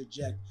to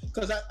interject,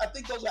 because I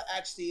think those are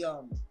actually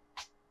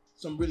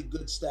some really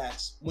good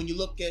stats. When you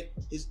look at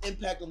his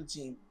impact on the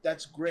team,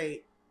 that's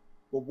great.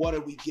 But what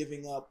are we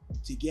giving up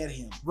to get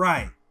him?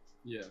 Right.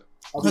 Yeah.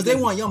 Because they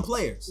want young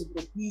players.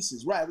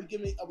 Pieces, right? Are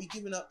we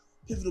giving up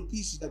pivotal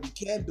pieces that we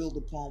can build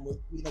upon with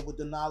with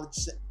the knowledge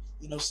set,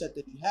 set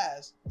that he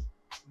has?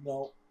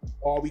 Or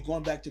are we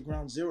going back to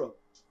ground zero?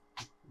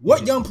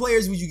 What young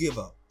players would you give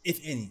up, if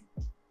any?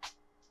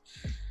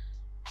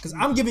 Because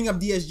I'm giving up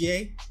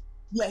DSJ.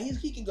 Yeah,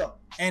 he can go.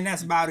 And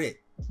that's about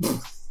it.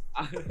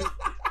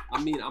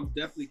 I mean, I'm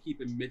definitely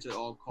keeping Mitch at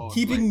all costs.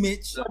 Keeping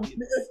Mitch.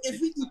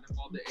 If we keep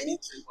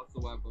Mitch,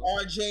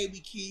 RJ, we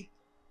keep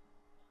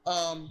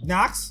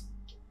Knox.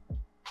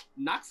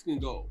 Knox can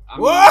go. I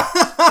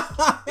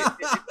mean,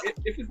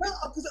 if it's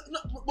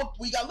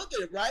we gotta look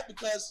at it, right?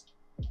 Because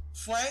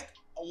Frank,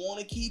 I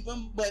want to keep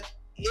him, but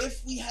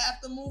if we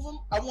have to move him,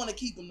 I want to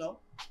keep him though.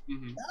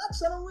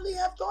 Knox, I don't really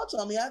have thoughts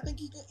on me. I think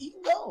he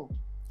can go.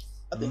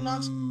 I think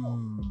Knox can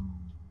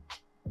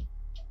go.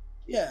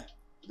 Yeah.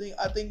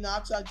 I think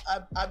Knox.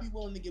 I'd be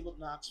willing to give up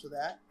Knox for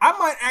that. I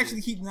might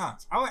actually keep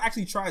Knox. I would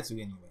actually try to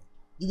anyway.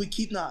 You would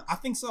keep Knox? I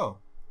think so.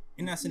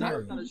 In that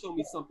scenario, Knox gotta show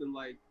me something.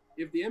 Like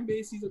if the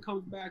NBA season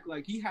comes back,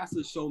 like he has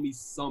to show me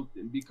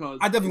something, because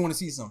I definitely want to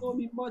see something. Show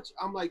me much.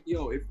 I'm like,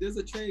 yo, if there's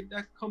a trade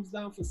that comes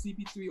down for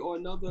CP3 or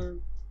another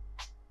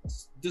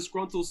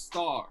disgruntled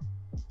star,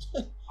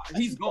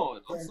 he's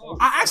gone. I'm sorry.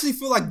 I actually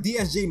feel like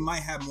DSJ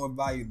might have more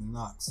value than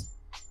Knox,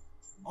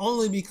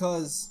 only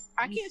because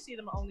I can't see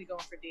them only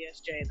going for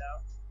DSJ though.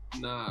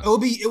 Nah,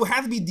 it would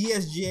have to be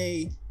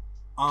DSJ,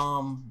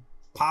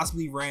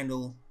 possibly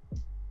Randall,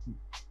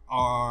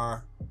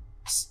 or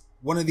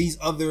one of these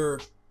other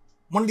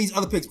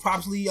picks,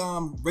 probably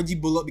Reggie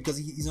Bullock, because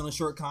he's on a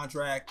short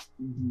contract.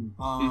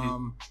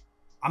 I'm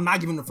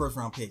not giving him the first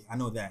round pick. I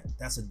know that.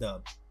 That's a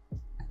dub.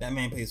 That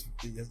man plays.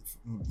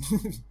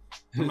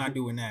 I'm not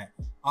doing that.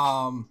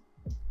 And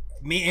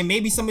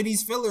maybe some of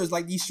these fillers,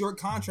 like these short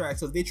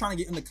contracts, so if they're trying to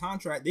get in the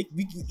contract,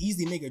 we can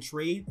easily make a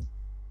trade,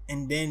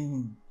 and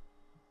then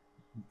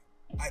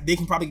they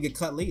can probably get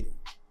cut later.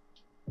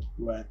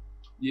 Right.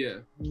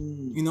 Yeah.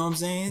 You know what I'm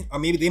saying? Or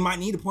maybe they might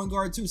need a point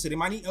guard too, so they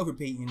might need Elfrid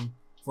Payton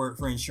for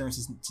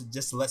insurances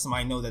just to let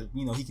somebody know that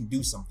he can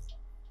do something.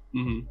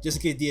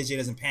 Just in case DSJ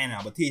doesn't pan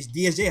out, but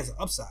DSJ has an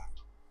upside.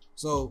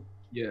 So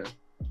yeah,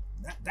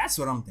 that's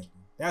what I'm thinking.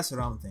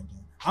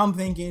 I'm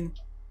thinking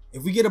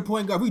if we get a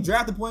point guard, if we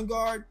draft a point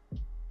guard,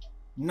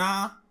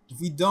 nah. If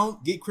we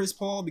don't, get Chris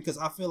Paul, because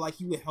I feel like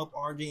he would help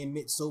RJ and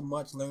Mitch so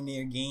much learn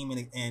their game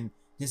and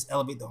just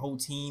elevate the whole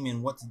team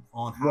and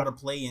how to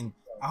play, and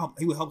I hope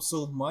he would help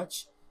so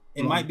much.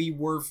 It might be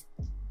worth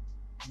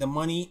the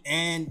money,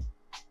 and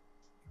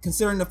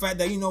considering the fact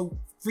that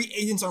free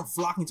agents aren't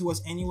flocking to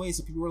us anyway,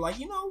 so people were like,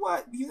 you know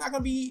what, you're not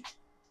gonna be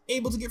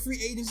able to get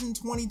free agents in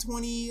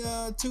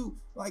 2022.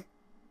 Like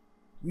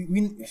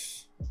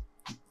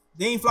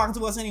they ain't flocking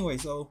to us anyway,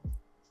 so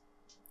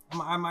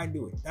I might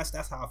do it. That's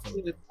how I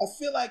feel.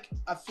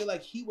 I feel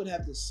like he would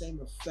have the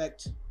same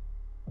effect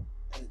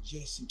that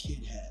Jason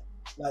Kidd had.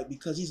 Like,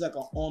 because he's like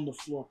an on the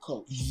floor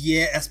coach.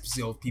 Yeah,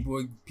 so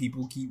people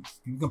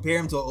compare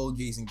him to an old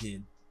Jason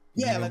Kidd.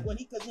 Yeah, like when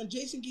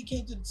Jason Kidd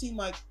came to the team,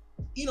 like,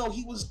 he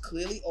was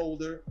clearly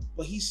older,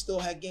 but he still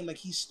had game. Like,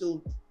 he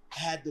still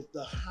had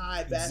the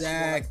high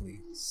basketball. Exactly.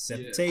 Set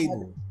the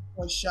table.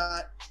 One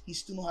shot. He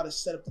still know how to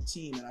set up the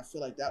team, and I feel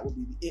like that would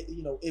be it.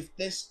 If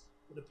this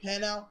would have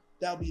panned out,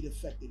 that would be the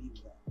effect that he would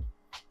have.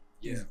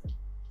 Yeah,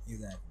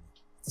 exactly.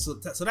 So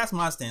that's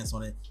my stance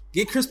on it.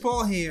 Get Chris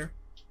Paul here,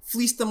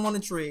 fleece them on the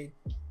trade,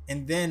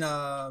 and then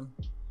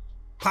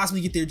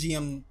possibly get their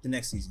GM the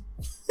next season.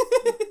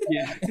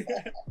 Yeah.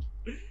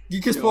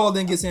 Get Chris Paul,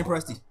 then get Sam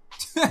Presti.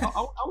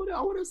 I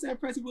wonder if Sam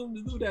Presti willing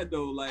to do that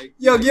though. Like,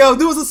 yo,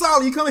 do us a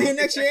solid. You coming here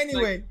next year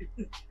anyway.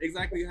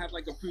 Exactly. Have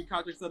like a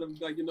pre-contract set of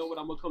like, you know what,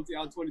 I'm gonna come to you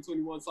out in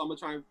 2021, so I'm gonna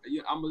try and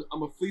I'm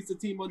gonna fleece the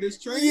team on this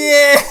trade.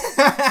 Yeah.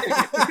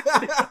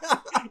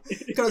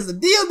 Because the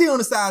deal on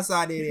the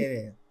side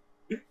there.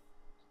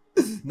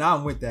 Nah,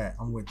 I'm with that.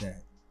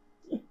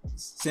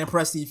 Sam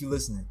Presti, if you're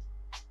listening.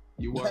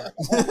 You were.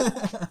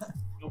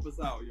 Help us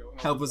out, yo.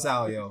 Help us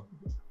out, yo.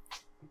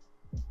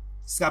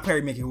 Scott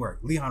Perry make it work.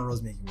 Leon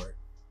Rose make it work.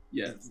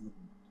 Yes.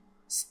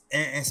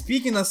 And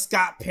speaking of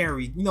Scott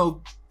Perry, you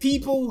know,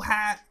 people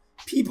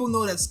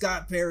know that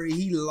Scott Perry,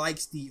 he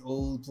likes the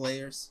old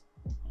players.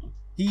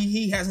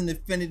 He has an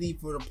affinity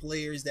for the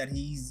players that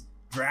he's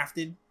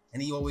drafted,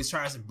 and he always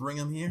tries to bring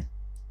them here.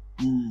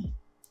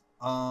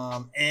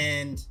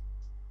 And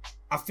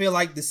I feel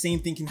like the same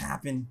thing can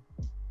happen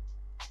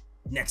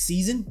next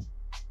season,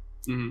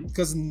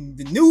 because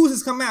the news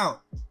has come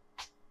out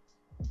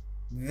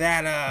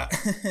that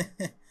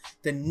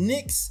the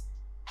Knicks,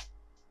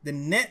 the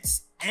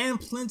Nets,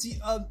 and plenty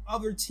of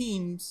other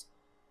teams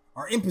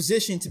are in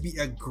position to be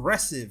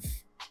aggressive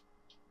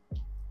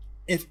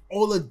if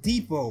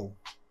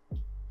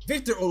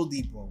Victor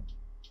Oladipo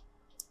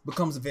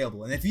becomes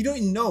available. And if you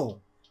don't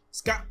know,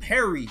 Scott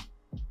Perry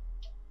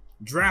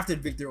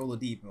drafted Victor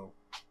Oladipo.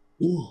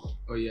 Ooh.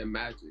 Oh yeah,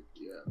 Magic.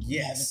 Yeah.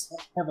 Yes.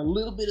 Have a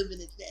little bit of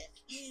an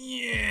advantage.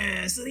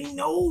 Yeah. So they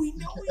know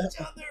each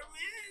other,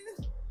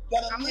 man.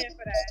 I'm here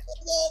for that.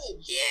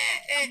 Yeah.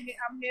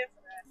 I'm here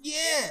for that.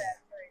 Yeah.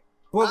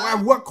 But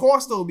at what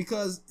cost though?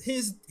 Because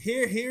here's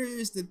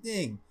the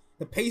thing: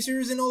 the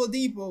Pacers and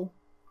Oladipo,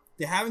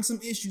 they're having some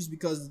issues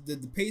because the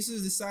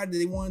Pacers decided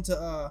they wanted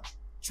to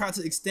try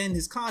to extend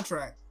his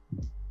contract,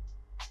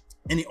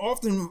 and they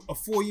offered him a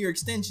 4-year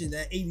extension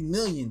at $80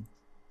 million.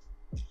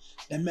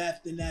 That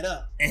math didn't add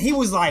up. And he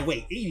was like,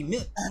 "Wait, $80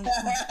 million?"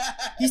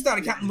 He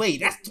started counting. Wait,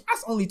 that's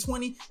only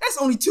 20. That's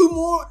only two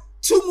more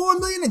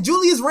million than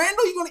Julius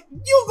Randle. You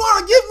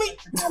gonna give me?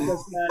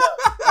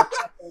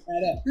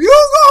 You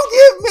gonna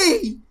give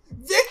me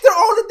Victor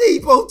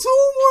Oladipo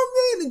 2 more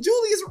million than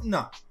Julius?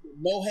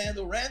 No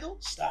handle Randle?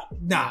 Stop.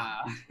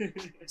 Nah.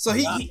 So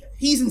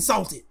he's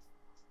insulted.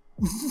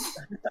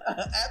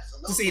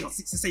 Absolutely.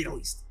 to say the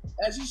least.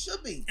 As he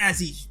should be.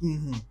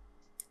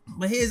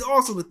 But here's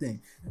also the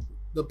thing: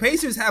 the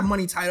Pacers have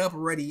money tied up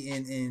already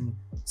in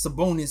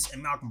Sabonis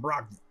and Malcolm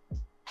Brogdon.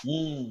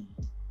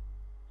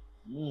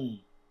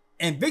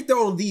 And Victor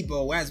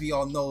Oladipo, as we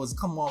all know, is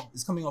coming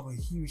off a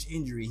huge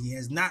injury. He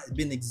has not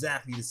been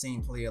exactly the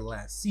same player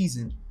last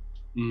season,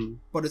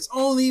 but it's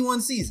only one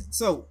season,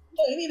 so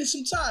he needed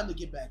some time to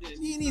get back.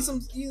 He needs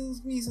some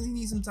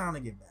time to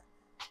get back.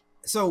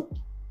 So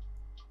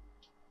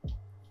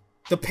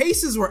the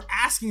Pacers were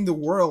asking the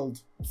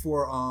world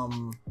for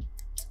who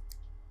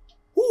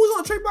was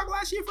on the trade block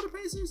last year for the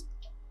Pacers?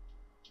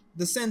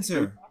 The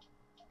center,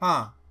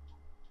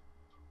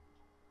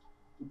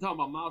 You talking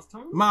about Miles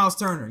Turner? Miles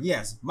Turner,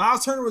 yes.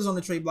 Miles Turner was on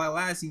the trade block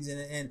last season,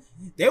 and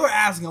they were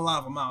asking a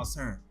lot for Miles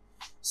Turner.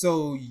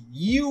 So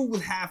you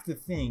would have to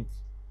think,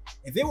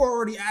 if they were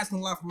already asking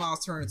a lot for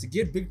Miles Turner, to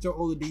get Victor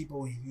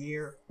Oladipo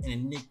here in a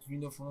Knick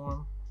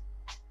uniform,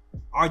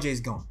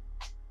 RJ's gone.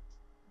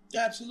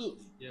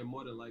 Absolutely. Yeah,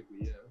 more than likely,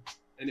 yeah.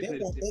 And they're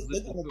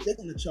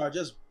gonna charge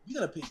us. You're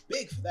gonna pay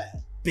big for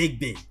that.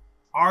 Big.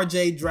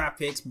 RJ draft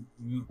picks,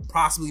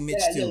 possibly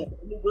Mitch too.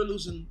 Yeah. We're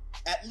losing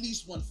at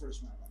least one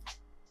first round.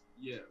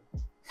 Yeah.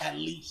 At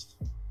least.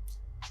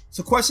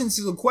 So question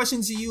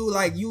to you,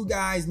 like you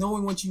guys,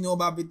 knowing what you know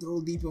about Victor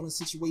Oladipo in the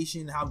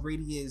situation, how great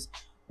he is,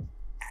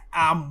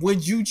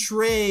 would you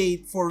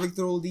trade for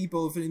Victor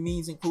Oladipo if it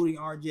means including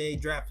RJ,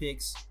 draft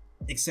picks,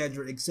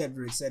 etc.,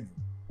 etc., etc.?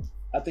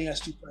 I think that's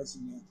too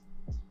pricey, man.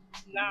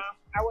 Nah,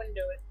 I wouldn't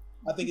do it.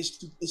 I think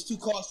it's too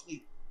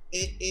costly.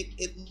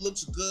 It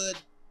looks good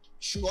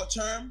short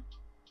term.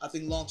 I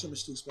think long term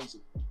is too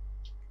expensive.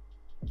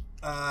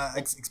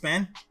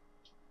 Expand.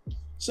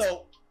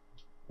 So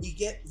we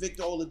get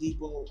Victor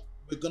Oladipo.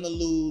 We're gonna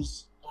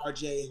lose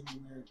RJ, who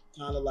we're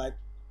kind of like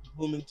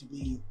blooming to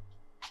be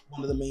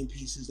one of the main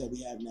pieces that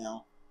we have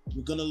now.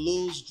 We're gonna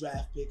lose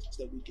draft picks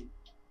that we can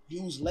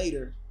use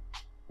later.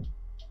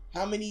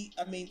 How old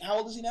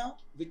is he now,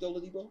 Victor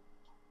Oladipo?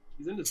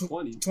 He's in his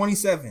 20s.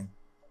 27.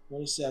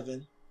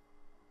 27.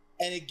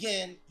 And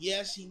again,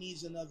 yes, he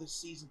needs another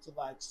season to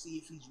see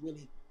if he's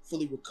really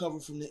fully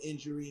recovered from the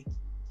injury.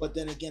 But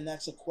then again,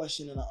 that's a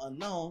question and an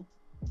unknown.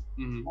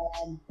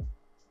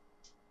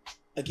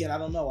 Again, I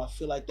don't know. I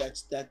feel like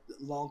that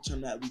long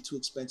term that would be too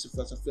expensive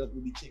for us. I feel like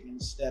we'd be taking a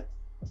step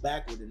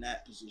backward in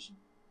that position.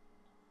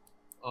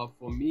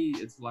 For me,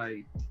 it's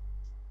like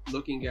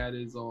looking at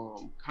his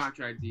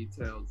contract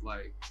details.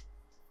 Like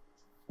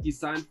he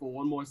signed for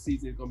one more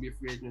season. He's gonna be a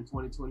free agent in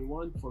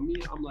 2021. For me,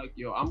 I'm like,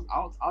 yo,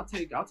 I'll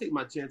take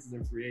my chances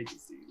in free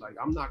agency. Like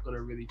I'm not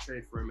gonna really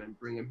trade for him and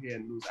bring him here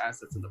and lose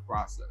assets in the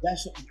process.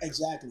 That's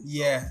exactly.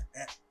 Yeah,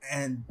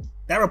 and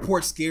that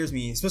report scares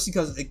me, especially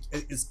because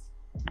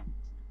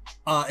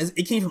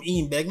it came from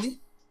Ian Begley.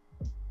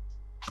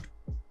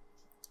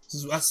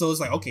 So it's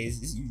like, okay,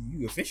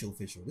 you official.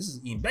 This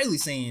is Ian Begley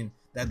saying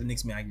that the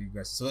Knicks may be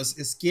aggressive. So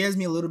it scares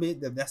me a little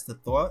bit that that's the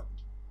thought.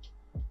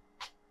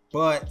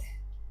 But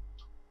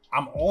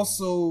I'm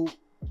also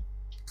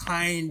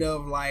kind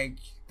of like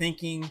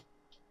thinking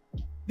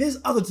there's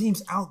other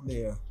teams out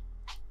there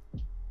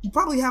who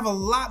probably have a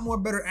lot more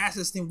better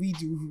assets than we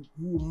do,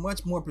 who are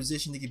much more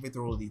positioned to get Victor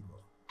Oladipo.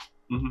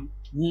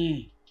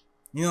 You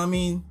know what I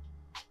mean?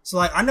 So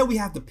like, I know we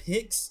have the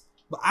picks,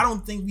 but I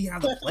don't think we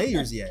have the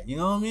players yet. You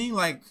know what I mean?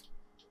 Like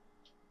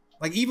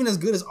even as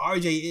good as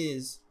RJ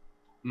is,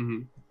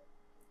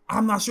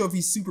 I'm not sure if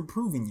he's super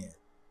proven yet.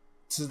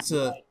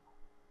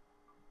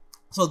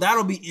 So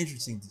that'll be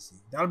interesting to see.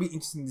 That'll be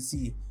interesting to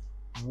see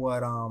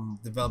what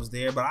develops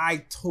there. But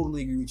I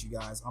totally agree with you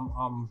guys.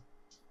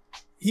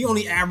 He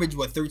only averaged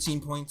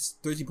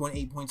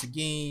 13.8 points a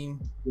game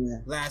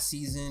last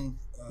season.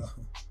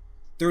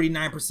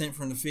 39%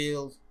 from the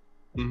field.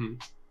 Mm-hmm.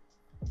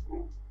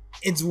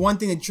 It's one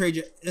thing to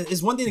trade.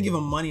 It's one thing to give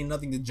him money and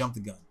nothing to jump the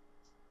gun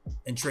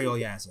and trade all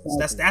your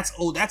assets. That's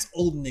old. That's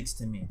old Knicks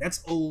to me.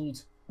 That's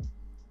old.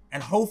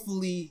 And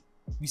hopefully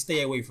we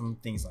stay away from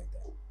things like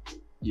that.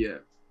 Yeah.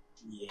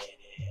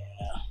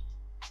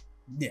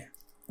 Yeah.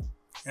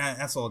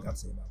 That's all I got to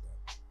say about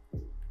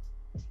that.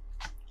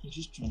 He's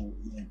just trying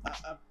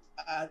to.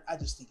 I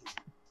just think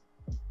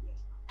it's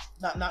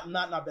not in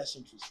our best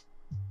interest.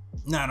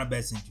 Not in our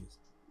best interest.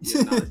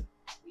 Yeah.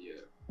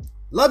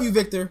 Love you,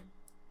 Victor.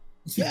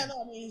 Yeah,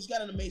 no, I mean he's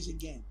got an amazing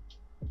game.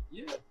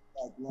 Yeah.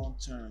 Like long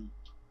term,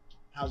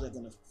 how's that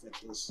gonna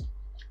affect us?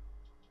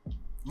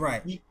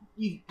 Right.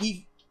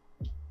 We've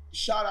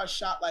shot our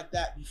shot like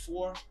that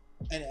before,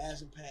 and it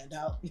hasn't panned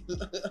out.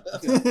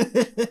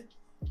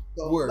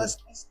 So let's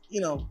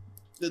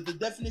the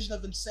definition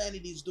of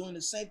insanity is doing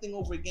the same thing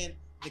over again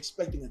and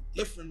expecting a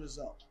different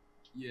result.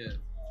 Yeah.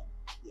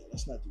 Yeah,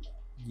 let's not do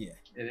that. Yeah.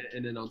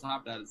 And then on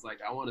top of that, it's like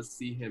I want to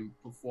see him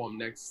perform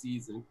next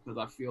season because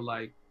I feel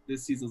like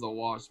this season's a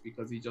wash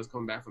because he just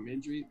come back from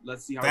injury.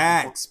 Let's see how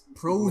facts.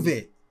 Prove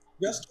it.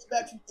 Just came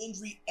back from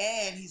injury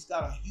and he's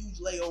got a huge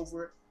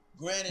layover.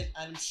 Granted,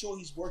 I'm sure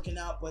he's working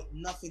out, but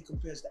nothing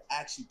compares to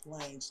actually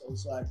playing. So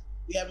it's like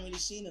we haven't really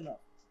seen enough.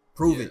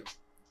 Prove it.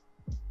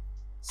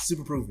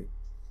 Super prove it.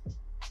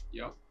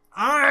 Yep.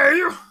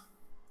 Alright.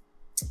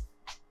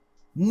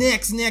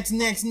 Next.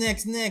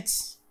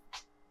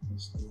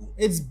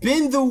 It's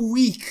been the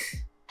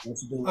week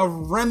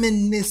of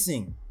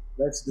reminiscing.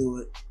 Let's do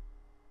it.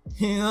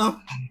 You know?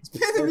 It's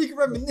been the week of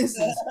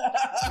reminiscing.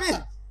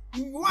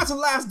 We've been watching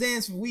Last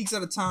Dance for weeks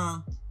at a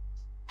time.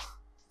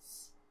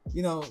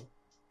 You know,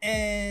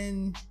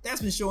 and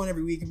that's been showing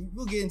every week.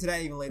 We'll get into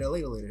that even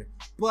later.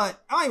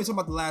 But I'm not even talking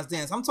about the Last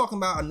Dance. I'm talking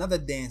about another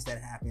dance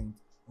that happened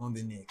on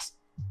the Knicks.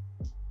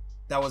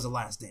 That was a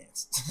Last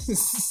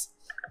Dance.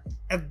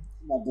 And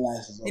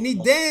he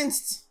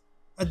danced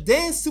a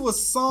dance to a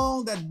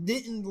song that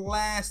didn't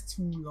last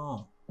too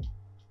long.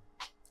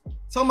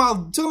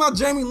 Talking about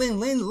Jeremy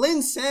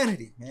Lin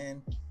Sanity,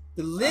 man.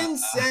 The Lin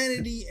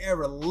Sanity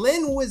era.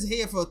 Lin was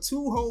here for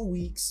 2 whole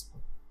weeks.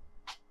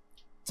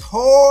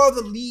 Tore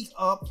the league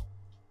up.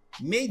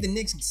 Made the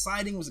Knicks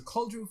exciting. Was a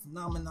cultural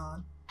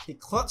phenomenon.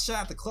 Hit clutch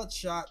shot after clutch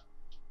shot.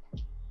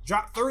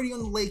 Dropped 30 on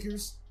the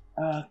Lakers.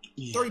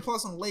 30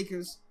 plus on the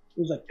Lakers. It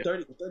was like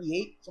 30,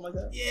 38, something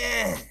like that.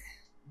 Yeah.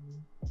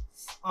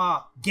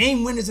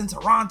 Game winners in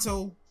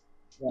Toronto.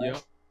 Right.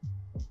 Yep.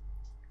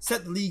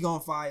 Set the league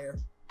on fire.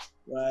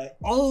 Right.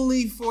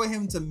 Only for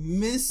him to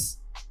miss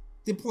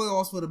the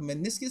playoffs with a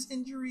meniscus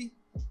injury.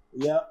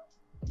 Yep.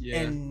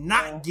 Yeah. And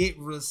not get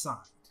re-signed.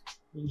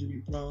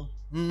 Injury prone.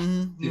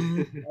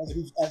 Mm-hmm.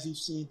 As we've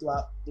seen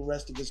throughout the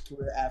rest of his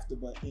career after,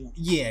 but you know.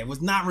 Yeah, it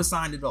was not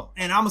re-signed at all.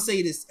 And I'm gonna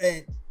say this.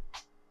 And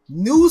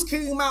news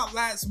came out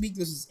last week.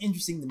 This is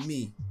interesting to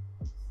me.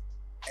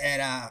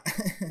 And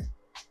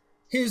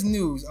here's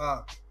news.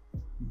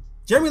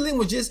 Jeremy Lin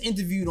was just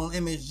interviewed on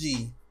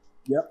MSG.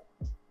 Yep.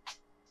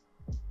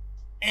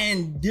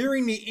 And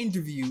during the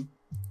interview,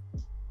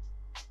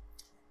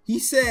 he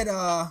said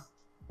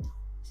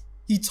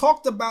he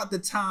talked about the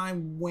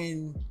time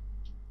when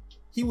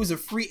he was a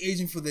free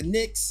agent for the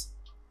Knicks,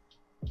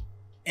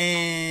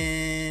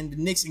 and the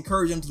Knicks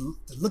encouraged him to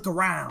look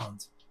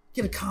around,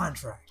 get a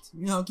contract,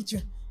 you know, get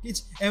your,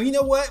 and you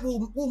know what?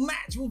 We'll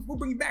match. We'll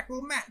bring you back.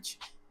 We'll match.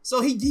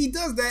 So he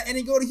does that, and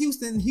they go to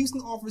Houston.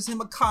 Houston offers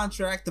him a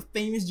contract, the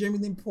famous Jeremy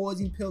Lin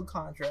poison pill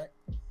contract.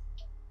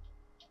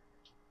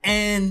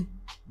 And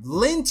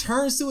Lin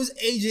turns to his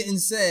agent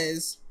and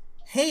says,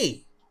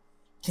 "Hey,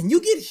 can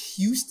you get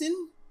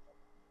Houston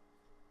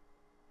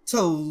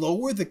to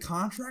lower the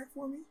contract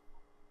for me?"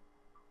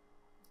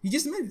 He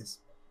just admitted this.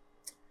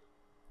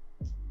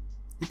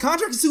 The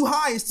contract is too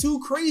high. It's too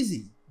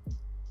crazy.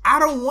 I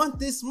don't want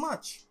this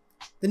much.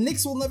 The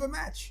Knicks will never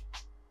match.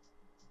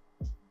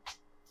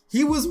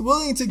 He was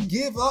willing to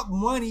give up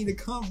money to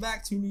come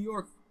back to New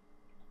York.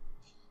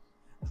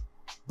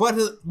 But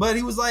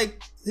he was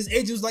like, his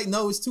agent was like,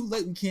 "No, it's too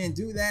late. We can't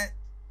do that.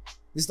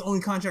 This is the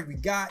only contract we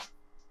got.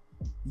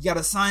 You got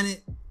to sign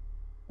it."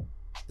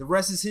 The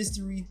rest is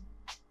history.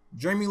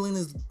 Jeremy Lin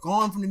is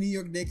gone from the New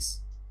York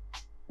Knicks.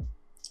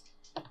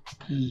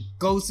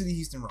 Goes to the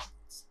Houston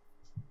Rockets.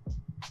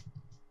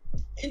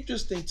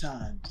 Interesting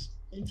times.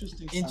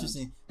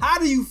 Interesting. How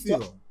do you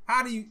feel?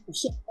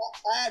 So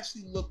I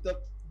actually looked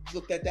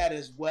at that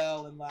as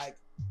well, and like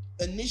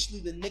initially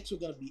the Knicks were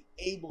going to be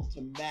able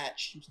to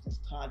match Houston's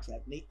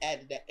contract. And they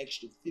added that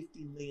extra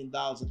 $50 million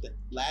at the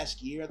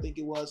last year, I think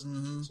it was,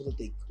 so that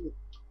they could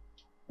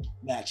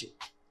match it.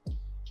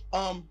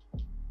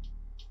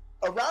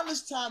 Around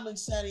this time in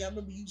Sandy, I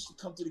remember you used to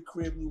come to the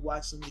crib and we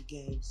watched some of the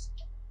games.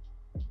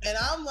 And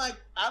I'm like,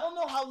 I don't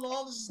know how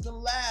long this is gonna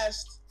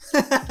last.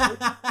 So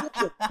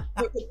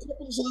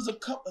there's a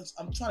couple.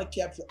 I'm trying to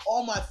capture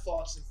all my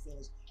thoughts and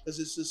feelings because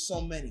it's just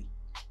so many.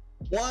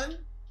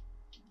 One,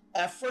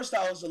 at first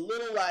I was a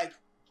little like,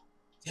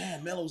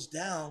 damn, Melo's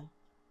down.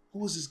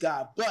 Who is this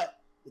guy?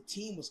 But the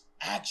team was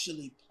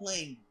actually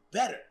playing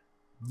better.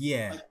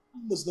 Yeah. Like,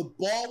 the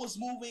ball was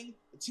moving.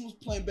 The team was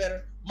playing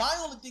better. My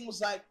only thing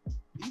was like,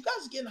 you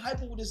guys are getting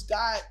hyper with this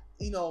guy,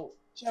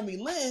 Jeremy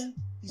Lin.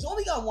 He's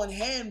only got one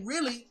hand,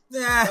 really.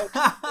 Yeah.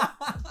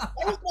 That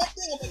was my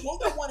thing. I'm like, he's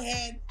only got one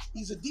hand.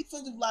 He's a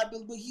defensive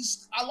liability, but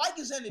I like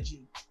his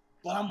energy.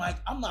 But I'm like,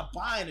 I'm not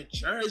buying a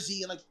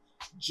jersey and like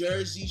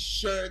jersey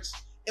shirts.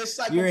 It's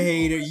like you're a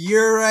hater.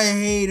 You're a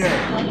hater.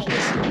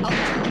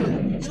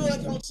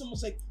 Like when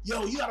someone's like,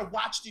 yo, you gotta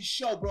watch this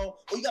show, bro.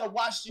 Or you gotta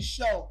watch this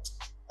show.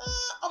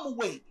 I'm gonna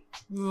wait.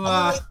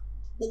 But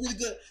really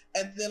good.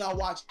 And then I'll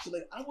watch it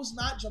later. I was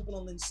not jumping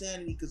on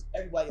Insanity because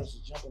everybody else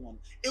was jumping on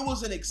it. It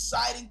was an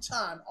exciting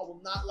time. I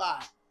will not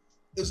lie.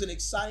 It was an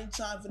exciting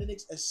time for the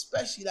Knicks,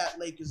 especially that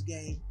Lakers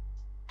game.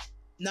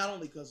 Not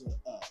only because of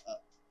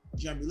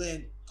Jeremy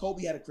Lin.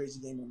 Kobe had a crazy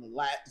game in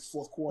the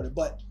fourth quarter.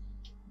 But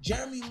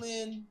Jeremy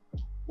Lin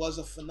was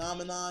a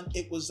phenomenon.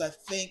 It was, I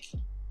think,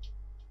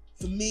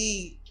 for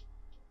me,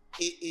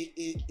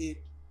 it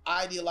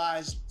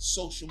idealized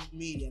social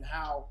media and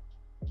how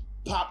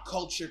pop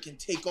culture can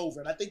take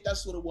over. And I think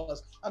that's what it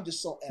was. I'm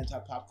just so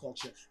anti-pop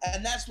culture.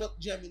 And that's what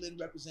Jeremy Lin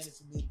represented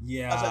for me.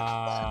 Yeah. I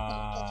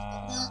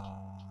was like,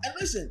 and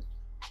listen,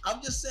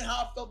 I'm just saying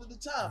how I felt at the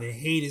time. The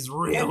hate is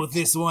real with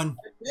this one.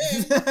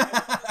 And then,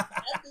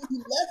 after he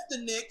left the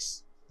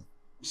Knicks,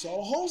 we saw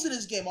the holes in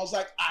his game. I was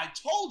like, I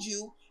told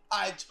you.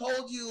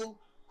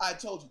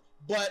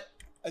 But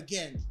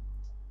again,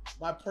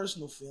 my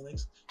personal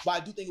feelings. But I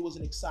do think it was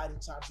an exciting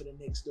time for the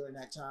Knicks during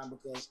that time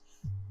because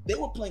they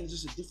were playing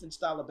just a different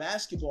style of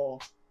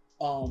basketball.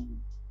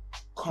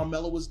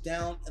 Carmelo was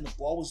down and the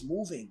ball was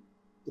moving.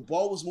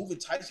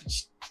 Tyson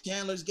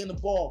Chandler's getting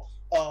the ball.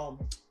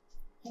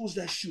 Who was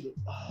that shooter?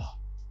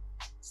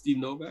 Steve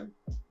Novak?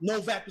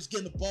 Novak was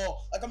getting the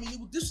ball. Like, I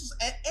mean, this was,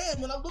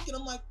 and when I look at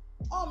him, I'm like,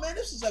 oh man,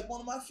 this is like one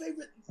of my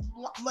favorite,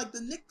 like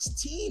the Knicks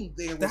team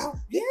there.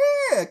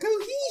 Yeah,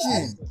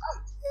 cohesion.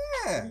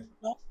 Yeah.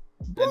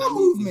 Ball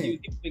movement. You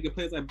make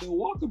players like Bill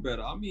Walker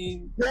better. I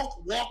mean,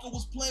 Walker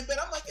was playing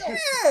better. I'm like, yo,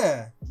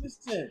 yeah.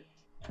 Listen,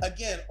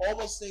 again, all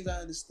those things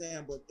I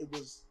understand, but it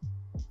was.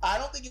 I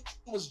don't think it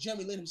was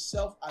Jeremy Lin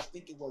himself. I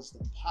think it was the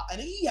pop, and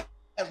he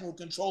had no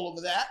control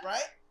over that, right?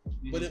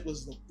 Mm-hmm. But it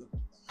was the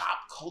pop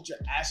culture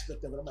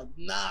aspect of it. I'm like,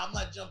 nah, I'm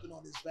not jumping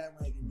on this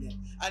bandwagon yet.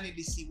 I need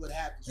to see what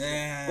happens.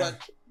 Yeah.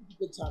 But it's a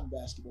good time in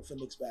basketball for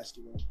Knicks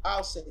basketball.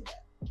 I'll say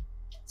that.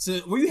 So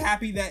were you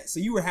happy that? So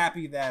you were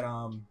happy that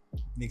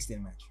Knicks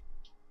didn't match?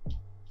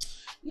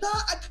 Nah,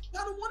 I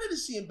kind of wanted to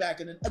see him back,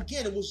 and then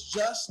again, it was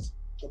just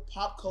the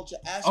pop culture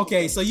aspect.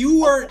 Okay, so you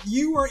were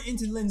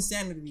into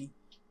Linsanity,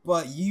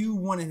 but you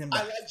wanted him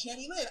back. I like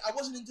Jeremy Lin. I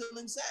wasn't into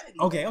Linsanity.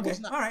 Okay, all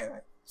right,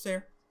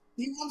 fair.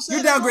 You know what I'm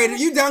saying?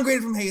 You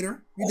downgraded from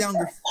hater. You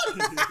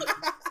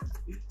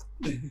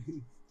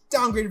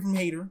downgraded from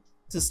hater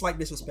to slight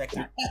disrespect.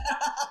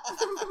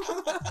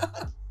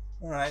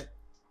 All right.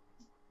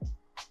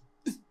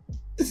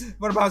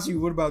 What about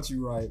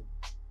you, right?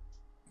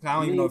 I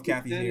don't even know if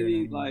Kathy's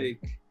here.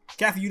 Like,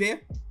 Kathy, you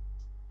there?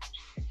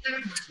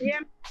 Yeah.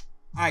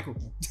 All right, cool.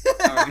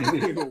 All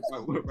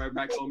right, right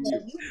back on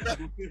mute.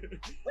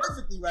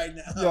 Perfectly right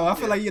now. Yo, I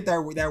feel like you get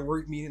that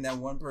work meeting, that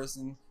one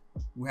person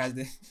who has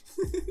the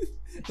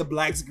the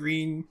black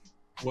screen.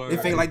 Word. They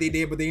feel like they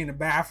did, but they in the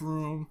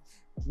bathroom.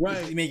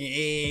 Right. They making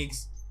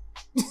eggs.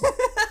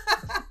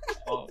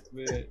 Oh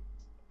man.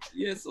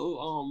 Yeah, so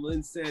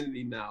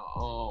Linsanity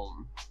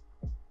now.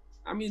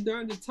 I mean,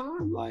 during the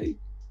time, like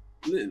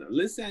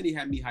Linsanity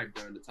had me hyped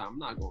during the time. I'm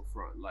not gonna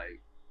front.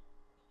 Like,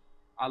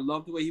 I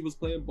love the way he was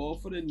playing ball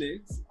for the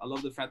Knicks. I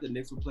love the fact that the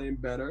Knicks were playing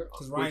better.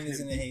 Because Ryan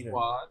isn't a hater.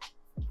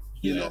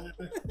 You know,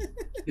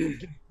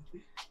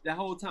 that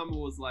whole time it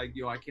was like,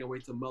 yo, I can't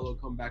wait till Melo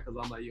come back because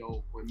I'm like,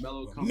 yo, when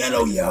Melo comes back.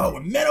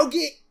 When Melo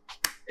get.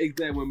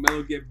 Exactly, when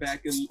Melo get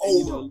back and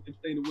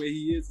playing the way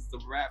he is, it's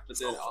a wrap. But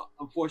then,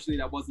 unfortunately,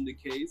 that wasn't the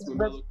case. When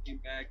Melo came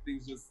back,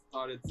 things just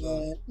started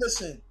to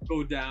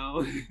go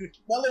down.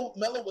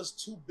 Melo was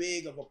too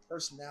big of a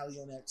personality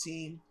on that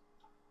team,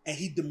 and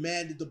he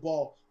demanded the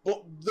ball.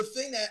 But the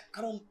thing that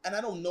I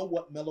don't know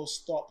what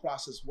Melo's thought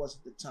process was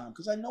at the time,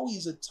 because I know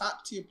he's a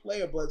top tier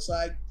player, but it's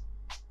like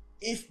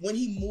when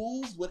he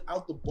moved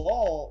without the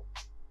ball,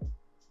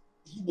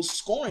 he was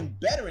scoring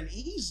better and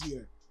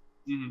easier.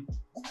 Mm-hmm.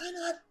 Why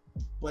not?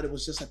 But it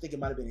was just, I think it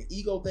might have been an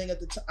ego thing at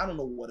the time. I don't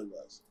know what it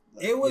was.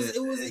 It was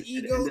an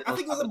ego. I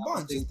think it was a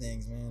bunch of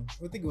things, man.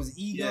 I think it was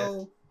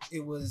ego. Yeah.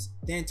 It was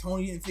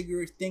D'Antoni didn't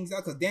figure things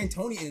out because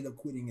D'Antoni ended up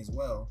quitting as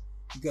well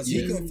because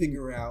he couldn't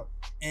figure it out.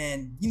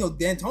 And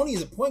D'Antoni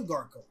is a point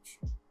guard coach.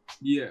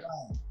 Yeah,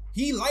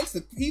 he likes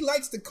to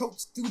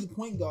coach through the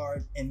point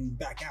guard and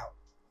back out.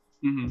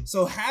 Mm-hmm.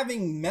 So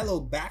having Melo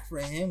back for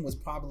him was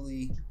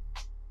probably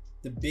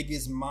the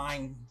biggest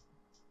mind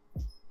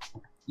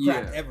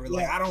crap ever.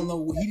 Like, I don't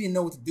know. He didn't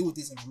know what to do with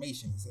this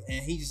information.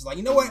 And he just like,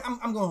 you know what?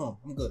 I'm going home.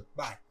 I'm good.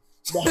 Bye.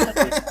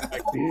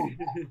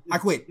 I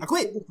quit.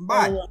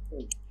 Bye.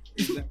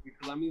 Exactly.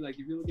 Because I mean, like,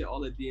 if you look at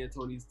all of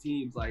D'Antoni's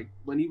teams, like,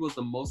 when he was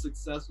the most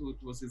successful, it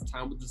was his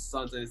time with the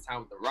Suns and his time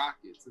with the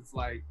Rockets. It's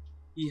like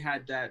he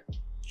had that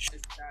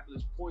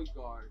established point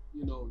guard,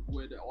 you know,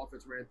 where the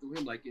offense ran through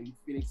him. Like in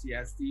Phoenix, he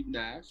had Steve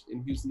Nash.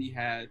 In Houston, he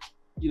has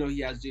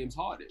James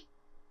Harden.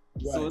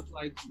 Right. So it's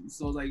like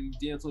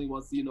D'Antoni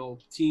wants,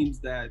 teams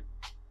that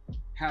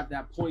have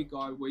that point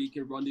guard where you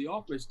can run the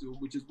offense through,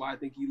 which is why I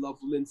think he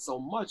loved Lin so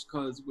much,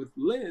 because with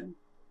Lin,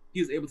 he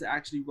was able to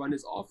actually run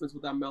his offense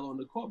without Melo on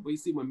the court. But you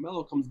see, when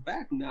Melo comes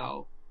back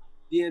now,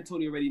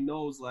 D'Antoni already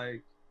knows,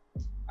 like,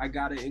 I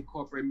got to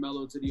incorporate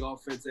Melo into the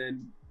offense,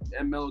 and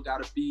Melo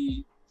got to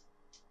be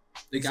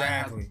the guy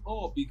that has the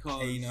ball,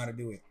 because you know how to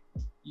do it.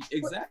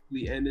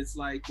 Exactly. And it's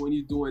like when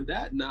you're doing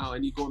that now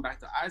and you're going back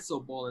to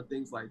ISO ball and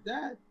things like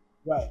that,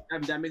 right?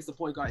 That makes the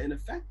point guard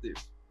ineffective.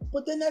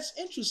 But then that's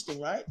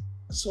interesting, right?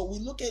 So we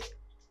look at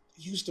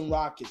Houston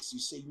Rockets.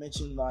 You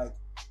mentioned like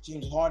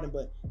James Harden,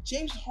 but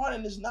James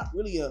Harden is not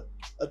really a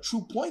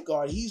true point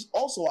guard. He's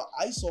also an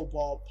ISO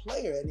ball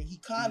player, and he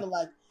kind of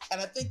like,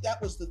 and I think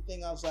that was the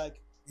thing. I was like,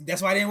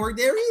 that's why it didn't work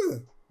there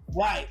either.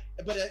 Right,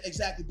 but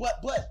exactly,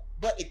 but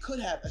it could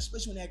have,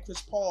 especially when they had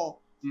Chris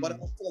Paul. Mm-hmm. But I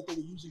don't feel like they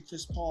were using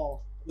Chris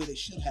Paul the way they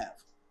should have.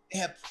 They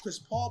had Chris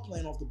Paul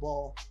playing off the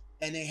ball,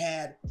 and they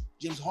had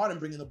James Harden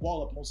bringing the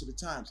ball up most of the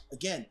times.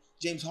 Again,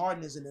 James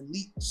Harden is an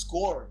elite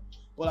scorer,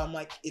 but I'm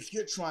like, if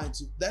you're trying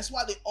to, that's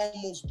why they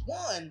almost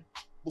won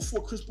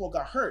before Chris Paul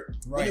got hurt.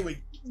 Right. When they were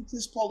using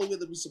Chris Paul the way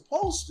they were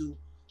supposed to,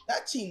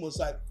 that team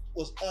was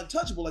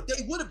untouchable. Like,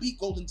 they would have beat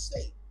Golden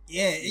State.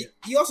 Yeah,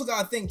 you also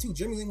got to think too.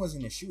 Jeremy Lin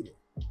wasn't a shooter.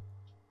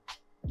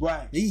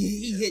 Right.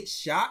 He hit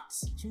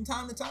shots from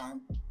time to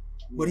time,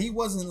 but he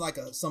wasn't like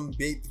some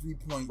big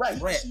 3-point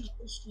threat. He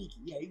was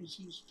streaky. Yeah, he was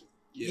streaky.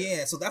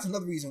 Yeah, so that's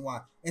another reason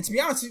why. And to be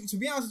honest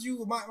with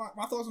you,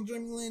 my thoughts on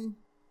Jeremy Lin,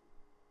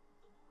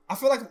 I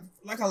feel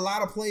like a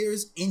lot of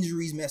players,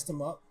 injuries messed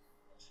him up.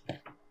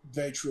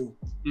 Very true.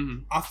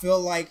 Mm-hmm. I feel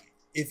like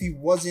if he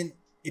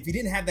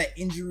didn't have that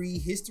injury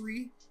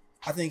history,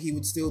 I think he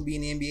would still be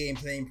in the NBA and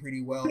playing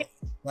pretty well.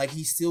 Like,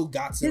 he still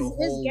got to the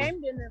whole. His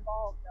game didn't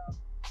evolve though.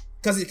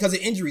 Because of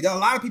injury. A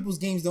lot of people's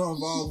games don't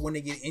evolve when they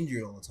get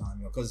injured all the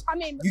time, because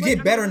you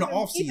get better in the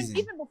off season.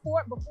 Even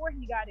before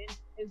he got in,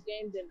 his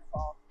game didn't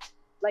evolve.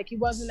 Like, he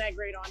wasn't that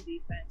great on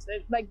defense.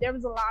 There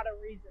was a lot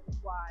of reasons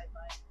why.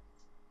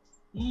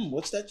 Like,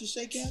 what's that you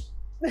say, Kat?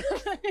 his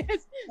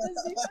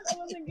defense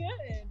wasn't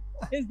good.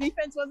 His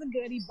defense wasn't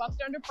good. He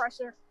bucked under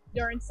pressure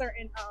during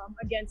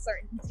against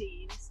certain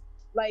teams.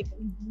 Like,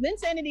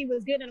 Linsanity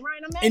was good, and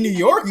Ryan, in New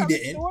York he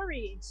didn't.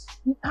 Stories,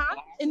 huh?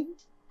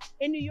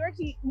 In New York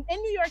he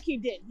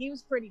did. He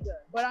was pretty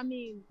good, but I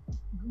mean,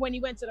 when he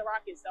went to the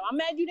Rockets, though, I'm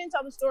mad you didn't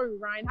tell the story,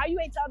 Ryan. How you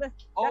ain't tell the?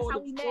 That's how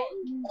we met.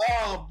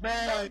 Oh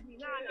man!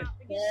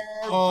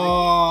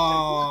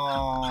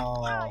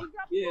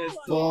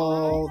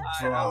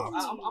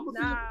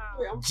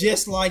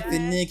 Just like the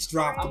Knicks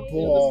dropped the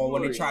ball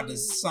when they tried to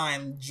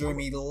sign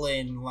Jeremy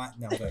Lin. No,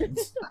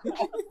 that's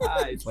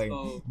crazy, pretty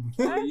much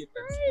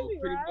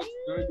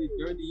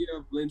during the year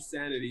of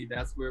Linsanity,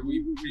 that's where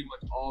we pretty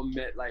much all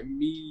met. Like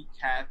me,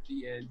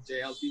 Kathy, and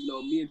JL. Even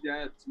though me and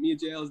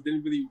JL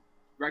didn't really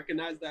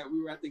recognize that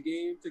we were at the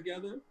game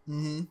together.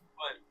 Mm-hmm.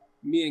 But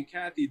me and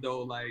Kathy,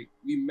 though, like,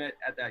 we met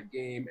at that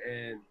game,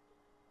 and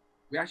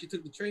we actually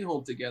took the train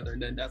home together,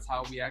 and then that's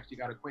how we actually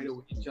got acquainted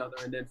with each other.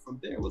 And then from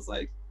there, it was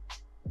like,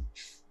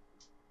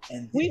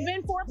 and we've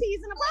been 4 peas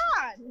in a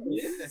pod.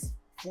 Yeah.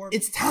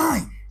 It's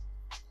time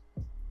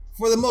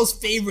for the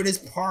most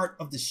favoritist part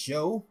of the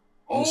show.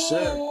 Yes,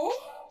 sir.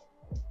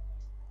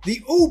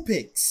 The Ooh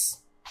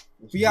Picks.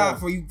 For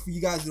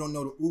you guys who don't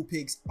know, the Ooh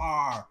Picks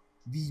are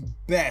the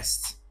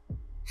best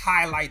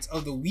highlights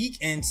of the week.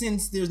 And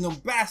since there's no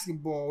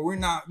basketball, we're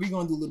gonna do a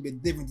little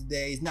bit different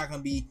today. It's not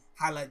gonna be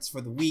highlights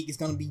for the week. It's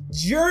gonna be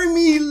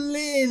Jeremy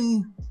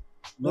Lin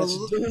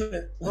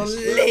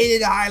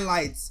related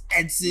highlights,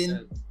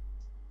 Edson.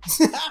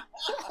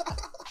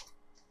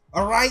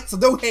 All right, so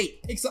don't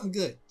hate. Pick something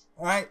good.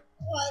 All right.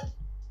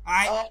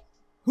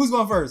 Who's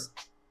going first?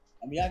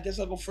 I mean, I guess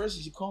I'll go first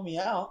as you call me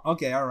out.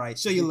 Okay, all right.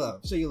 Show your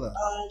love.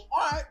 All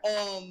right.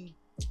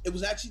 It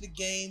was actually the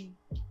game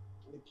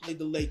they played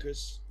the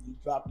Lakers. He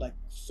dropped like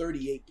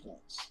 38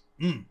 points.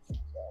 It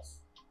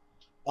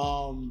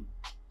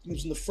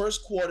was in the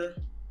first quarter.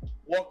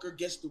 Walker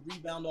gets the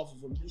rebound off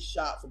of a missed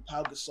shot from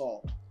Pau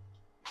Gasol.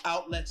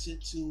 Outlets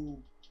it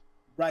to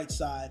right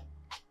side.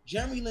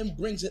 Jeremy Lin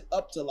brings it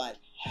up to like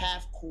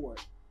half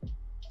court.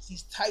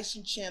 Sees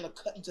Tyson Chandler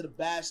cutting to the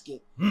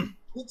basket.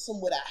 Hits him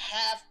with a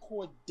half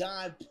court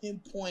dime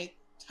pinpoint.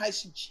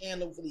 Tyson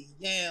Chandler for the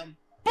yam.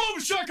 Boom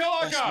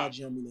shakalaka! That's my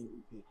Jeremy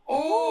Lin pick.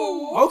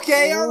 Oh,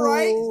 okay, all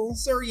right,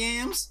 Sir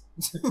Yams.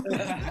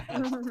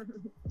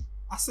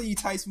 I see you,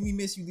 Tyson. We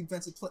miss you,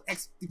 defensive player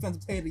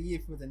of the year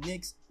for the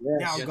Knicks.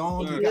 Now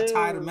gone. You got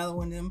tired of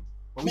mellowing them,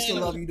 but we still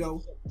love you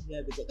though.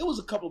 Yeah, there was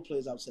a couple of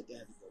plays I upset they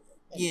had to go.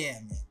 Yeah,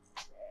 man.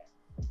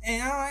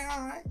 And all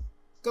right.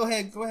 Go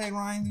ahead,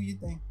 Ryan. Do your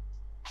thing.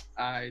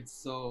 All right,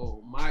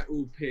 so my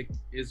ooh pick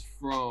is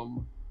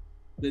from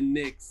the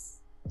Knicks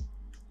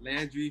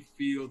Landry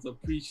Fields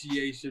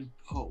appreciation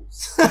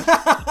post.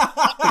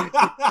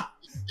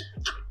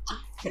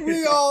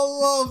 We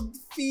all love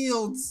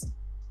Fields.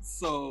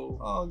 So,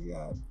 oh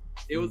god,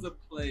 it was a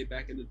play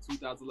back in the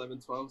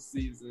 2011-12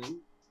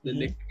 season. The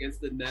Knicks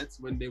against the Nets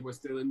when they were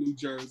still in New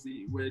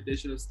Jersey, where they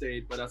should have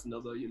stayed. But that's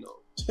another,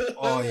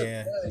 Oh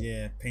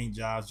yeah, paint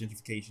jobs,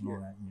 gentrification, all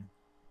that. Yeah.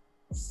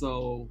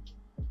 So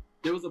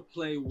there was a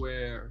play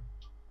where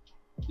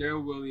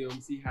Darren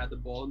Williams, he had the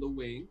ball in the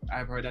wing.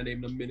 I've heard that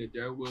name in a minute,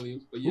 Darren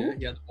Williams. But yeah,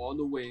 he had the ball in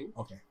the wing.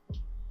 Okay.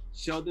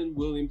 Sheldon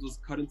Williams was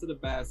cut into the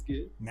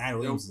basket. Matt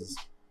Williams.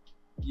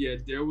 Yeah,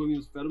 Darren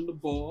Williams fed him the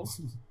ball.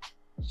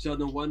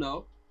 Sheldon went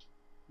up.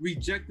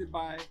 Rejected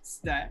by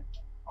Stat.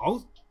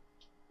 Oh.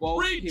 Well,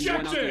 he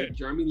went out there.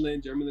 Jeremy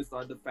Lin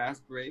started the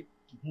fast break.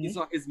 He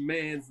saw his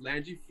man's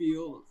Landry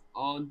Fields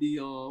on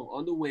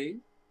the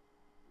wing.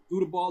 Threw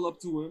the ball up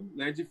to him.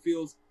 Landry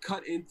Fields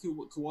cut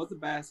towards the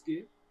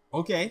basket.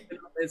 Okay.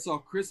 And saw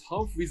Chris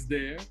Humphries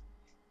there.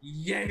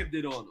 Yanked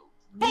it on him.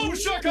 Boom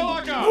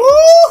shakalaka!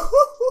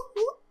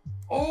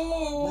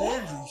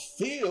 Oh,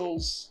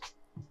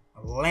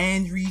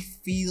 Landry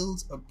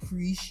Fields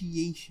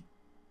appreciation.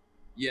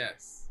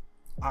 Yes.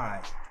 All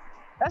right.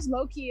 That's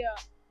low key.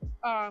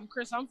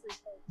 Chris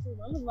Humphries. When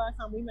was the last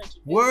time we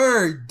mentioned him?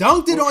 Word.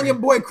 Dunked it on your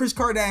boy Chris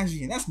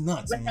Kardashian. That's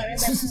nuts, man.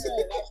 Last time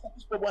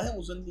we spoke about him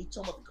was when he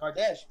talking about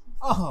the Kardashians.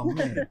 Oh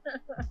man.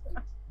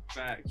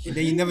 Facts. And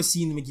then you never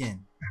seen him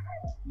again.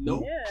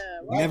 Nope.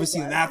 Yeah. You never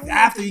seen him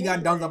after he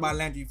got dunked on by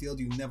Landry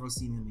Fields. You never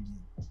seen him again.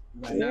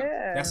 Right.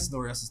 Yeah. That's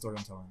the story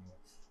I'm telling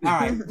you. All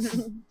right. All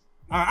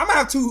right. I'm gonna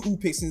have two ooh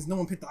picks since no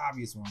one picked the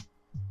obvious one.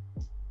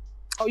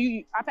 Oh,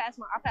 I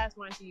passed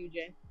mine to you,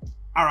 Jay.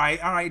 All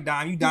right,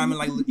 Dime. You diamond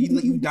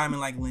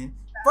like Lynn.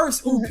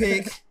 First ooh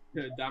pick.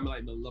 Diamond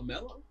like the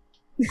LaMelo.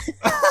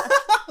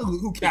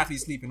 Who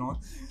Kathy's sleeping on.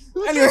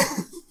 Anyway.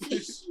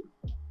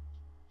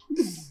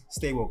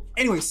 Stay woke.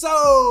 Anyway,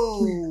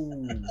 so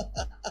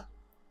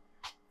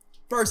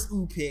first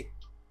ooh pick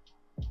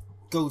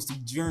goes to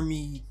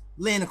Jeremy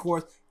Lin, of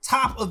course.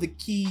 Top of the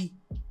key.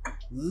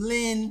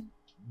 Lin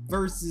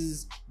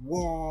versus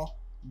Wall.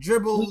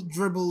 Dribble,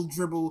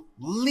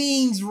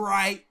 leans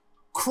right,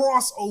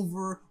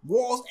 crossover,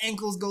 Wall's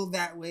ankles go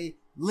that way,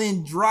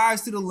 Lin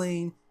drives to the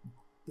lane,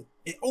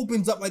 it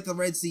opens up like the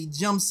Red Sea,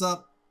 jumps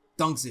up,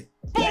 dunks it.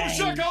 Boom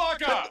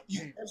shakalaka!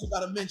 You also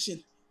gotta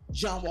mention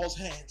John Wall's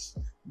hands.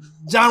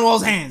 John Wall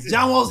had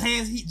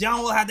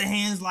the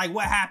hands like,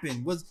 what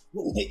happened? Where's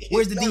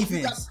the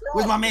defense?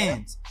 Where's my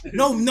mans?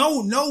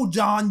 No,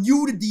 John,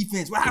 you the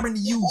defense. What happened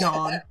to you,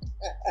 John?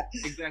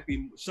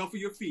 Exactly. Shuffle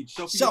your feet.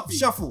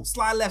 Shuffle.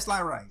 Slide left,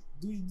 slide right.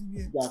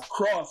 You got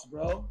cross,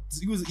 bro.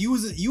 He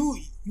was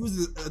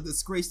a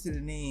disgrace to the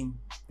name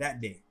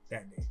that day.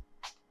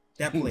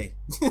 That play.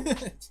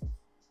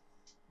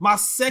 My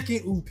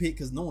second ooh pick,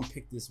 because no one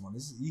picked this one.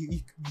 This is,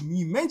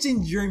 you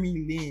mentioned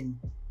Jeremy Lin.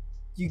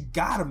 You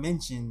gotta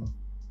mention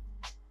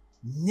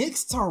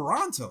Knicks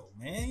Toronto,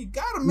 man. You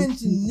gotta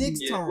mention Knicks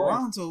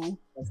Toronto.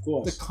 Of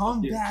course. The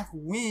comeback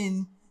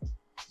win.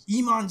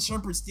 Iman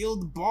Shumpert steals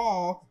the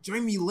ball.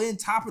 Jeremy Lin,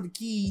 top of the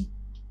key.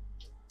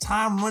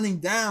 Time running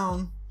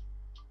down.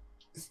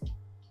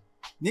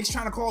 Knicks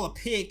trying to call a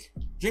pick.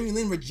 Jeremy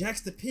Lin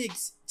rejects the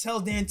picks.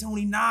 Tells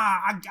D'Antoni, nah,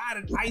 I got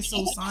it.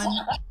 ISO, son.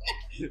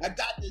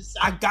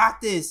 I got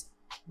this.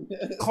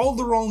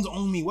 Calderon's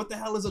on me. What the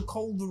hell is a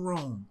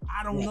Calderon?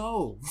 I don't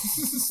know.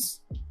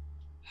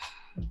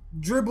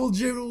 Dribble,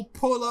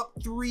 pull up,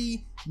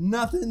 3,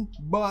 nothing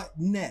but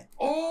net.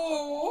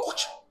 Oh,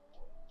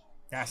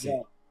 that's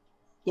it.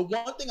 The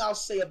one thing I'll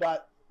say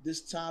about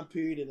this time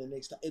period in the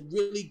Knicks, it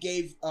really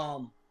gave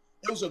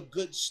it was a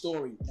good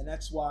story, and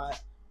that's why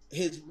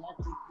his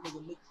marketing for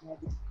the Knicks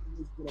marketing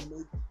was gonna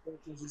make it.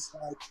 It's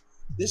like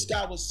this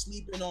guy was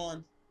sleeping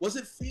on. Was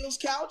it Fields'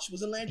 couch?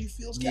 Was it Landry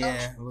Fields' couch?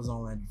 Yeah, it was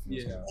on Landry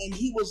Fields' couch. And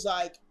he was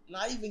like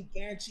not even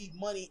guaranteed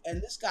money,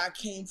 and this guy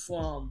came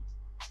from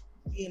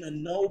being a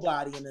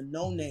nobody and a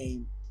no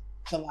name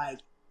to like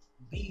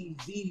being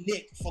the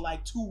Knick for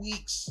like 2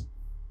 weeks.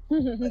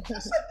 Like,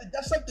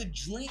 that's like the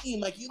dream.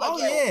 Like you like,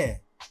 yeah.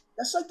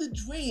 That's like the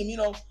dream, you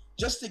know,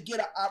 just to get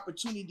an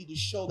opportunity to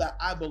show that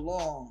I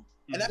belong.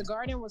 And the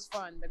Garden was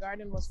fun. The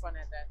Garden was fun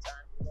at that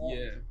time.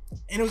 Yeah.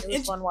 And it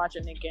was fun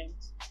watching Knick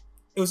games.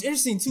 It was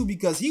interesting too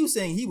because he was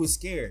saying he was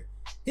scared.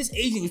 His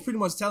agent was pretty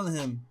much telling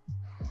him,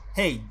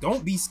 hey,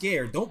 don't be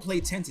scared. Don't play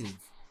tentative.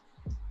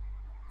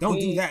 Don't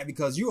do that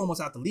because you're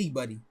almost out the league,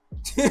 buddy.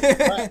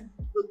 Right.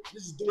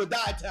 This is do or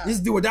die time. This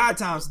is do or die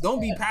time. So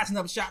don't be passing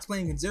up shots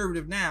playing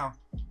conservative now.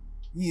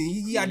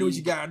 You gotta do what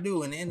you gotta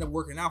do, and it ended up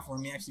working out for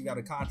him. He actually got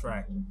a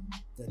contract.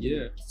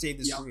 Saved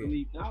his career. Out the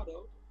league now,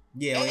 though.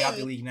 Yeah, he's out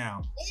the league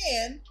now.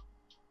 And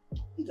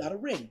he got a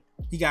ring.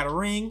 He got a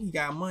ring. He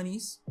got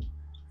monies.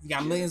 He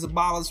got millions of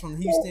dollars from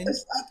Houston,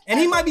 and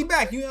he might be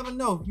back. You never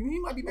know. He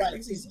might be back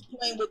next season. He's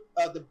playing with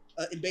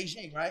in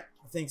Beijing, right?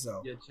 I think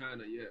so. Yeah,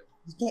 China. Yeah.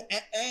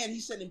 And he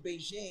said in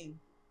Beijing,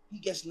 he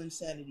gets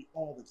Linsanity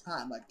all the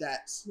time. Like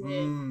that's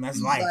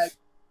that's life. like,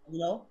 you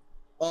know.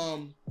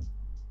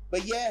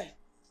 But yeah,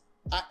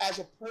 as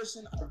a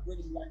person, I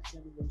really like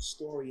Jeremy Lin's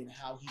story and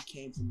how he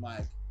came from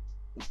like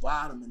the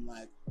bottom, and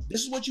like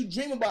this is what you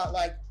dream about.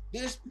 Like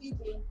there's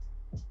people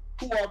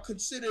who are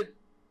considered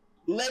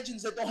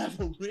legends that don't have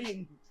a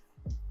ring.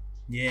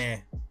 Yeah.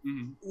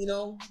 You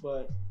know,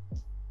 but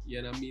yeah,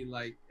 and I mean,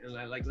 like, and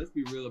like, let's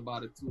be real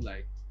about it too.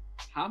 Like,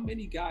 how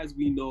many guys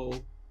we know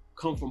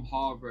come from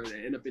Harvard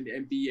and end up in the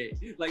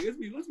NBA? Like, let's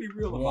be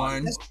real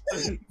about it.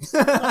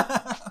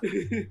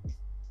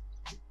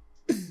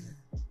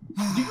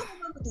 Do you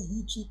remember the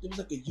YouTube? There was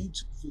like a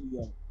YouTube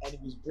video, and it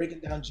was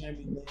breaking down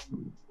Jeremy Lin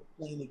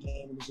playing the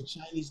game, and it was a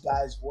Chinese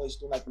guy's voice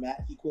doing like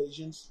math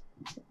equations.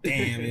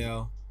 Damn,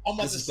 yo.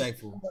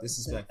 Disrespectful.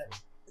 Disrespectful.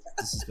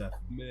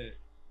 Man.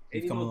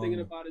 And you know,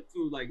 thinking about it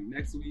too, like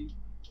next week,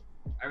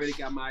 I already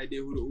got my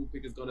idea who the Ooh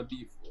pick is gonna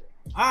be for.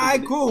 All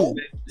right, cool.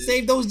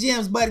 Save those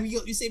gems, buddy.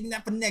 You're saving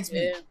that for next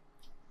week.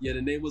 Yeah,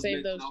 the name was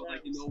mentioned. I was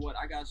like, you know what?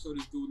 I gotta show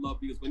this dude love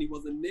because when he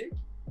was a Knick,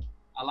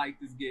 I like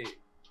this game.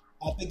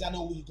 I think I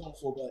know what you're going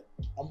for, but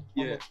I'm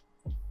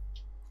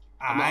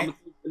I'm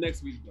for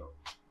next week though.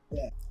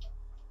 Yeah.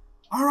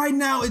 All right,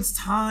 now it's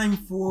time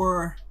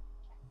for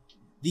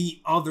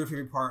the other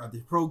favorite part of the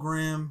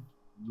program.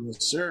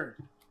 Yes, sir.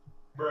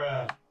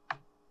 Bruh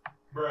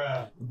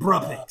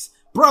picks.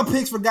 Bruh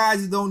picks, for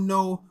guys who don't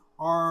know,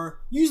 are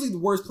usually the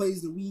worst plays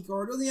of the week,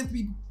 or it doesn't have to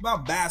be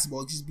about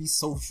basketball. It can just be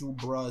social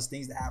bruhs,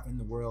 things that happen in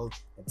the world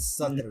that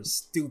suck, that are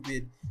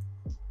stupid,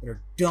 that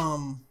are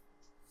dumb,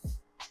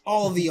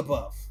 all of the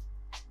above.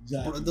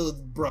 Exactly. The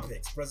bruh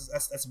picks.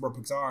 That's what bruh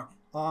picks are.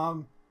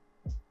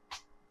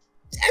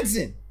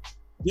 Edson,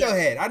 go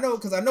ahead. I know,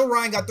 because I know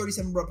Ryan got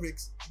 37 bruh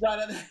picks.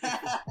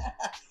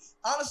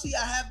 Honestly,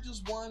 I have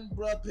just one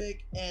bruh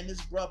pick, and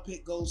this bruh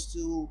pick goes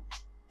to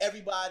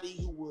everybody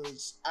who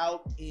was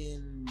out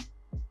in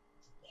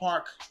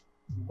Park,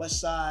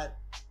 West Side,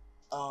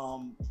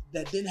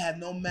 that didn't have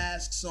no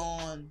masks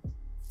on.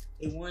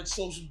 They weren't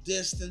social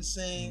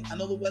distancing. I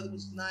know the weather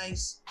was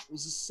nice. It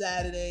was a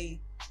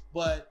Saturday,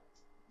 but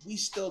we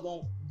still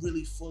don't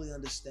really fully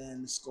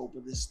understand the scope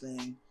of this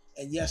thing.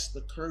 And yes,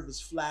 the curve is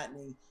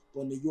flattening,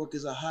 but New York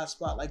is a hot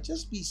spot. Like,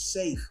 just be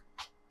safe.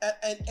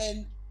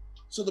 And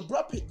so the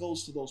bruh pick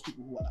goes to those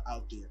people who are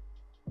out there.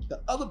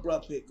 The other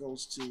bruh pick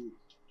goes to,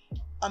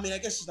 I mean, I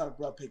guess it's not a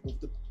bruh pick, but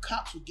the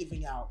cops were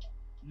giving out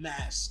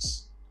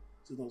masks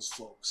to those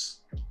folks.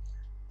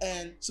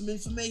 And some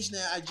information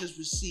that I just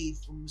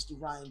received from Mr.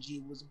 Ryan G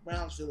was in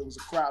Brownsville. It was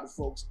a crowd of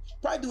folks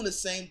probably doing the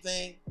same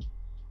thing.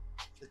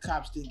 The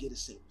cops didn't get the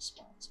same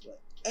response.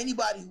 But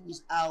anybody who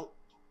was out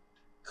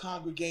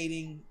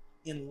congregating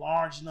in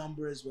large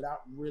numbers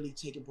without really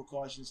taking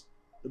precautions,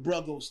 the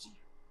bruh goes to you.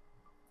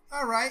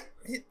 All right.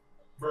 Hit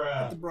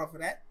the bruh for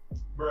that.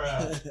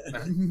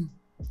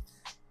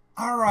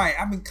 All right.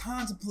 I've been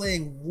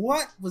contemplating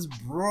what was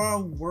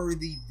bruh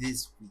worthy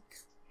this week.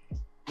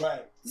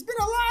 Right. There's been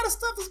a lot of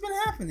stuff that's been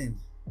happening.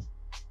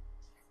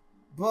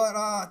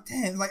 But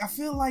damn, like I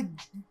feel like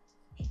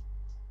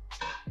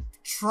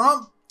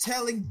Trump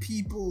telling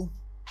people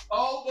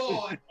oh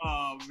boy.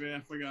 Oh man,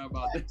 I forgot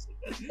about this.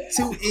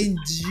 To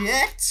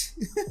inject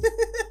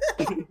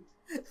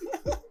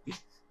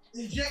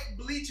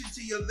bleach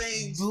into your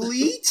veins.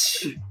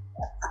 Bleach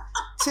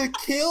to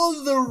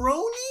kill the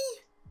Roni?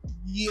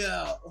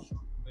 Yeah.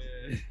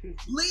 Man.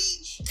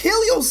 Bleach.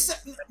 Kill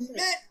yourself,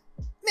 man.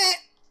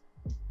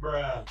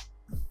 Bruh.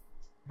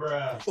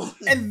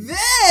 And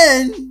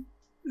then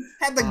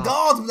had the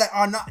gall to be like,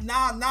 oh,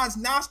 nah,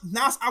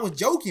 I was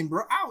joking,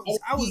 bro. I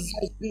was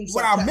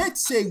what I meant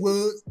to say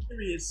was,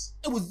 serious.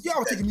 It was y'all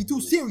were taking me too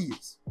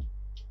serious.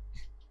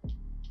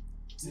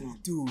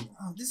 Dude,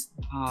 this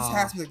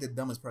has to be like the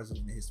dumbest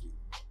president in history.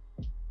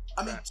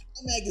 I mean,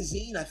 Time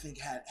Magazine, I think,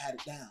 had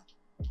it down.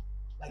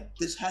 Like,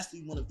 this has to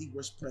be one of the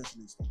worst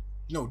presidents.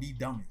 No, the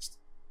dumbest.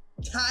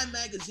 Time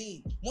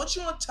Magazine. Once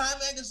you're on Time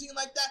Magazine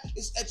like that,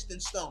 it's etched in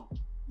stone.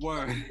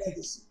 Word.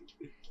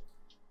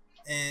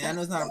 And I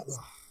know it's not,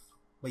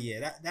 but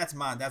yeah, that's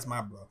my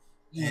bro.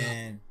 Yeah.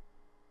 And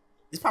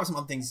there's probably some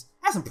other things.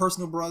 I have some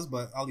personal bros,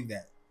 but I'll leave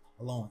that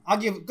alone.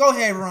 Go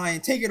ahead,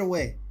 Ryan, take it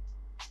away.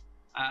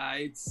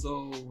 Alright,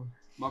 so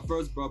my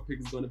first bro pick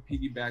is going to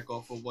piggyback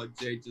off of what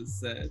Jay just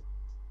said.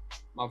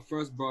 My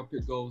first bro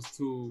pick goes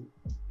to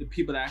the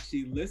people that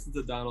actually listened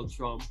to Donald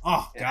Trump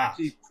and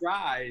actually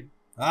tried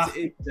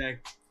to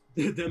inject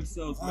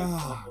themselves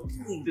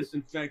with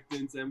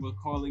disinfectants and were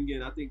calling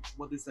in. I think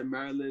what they said,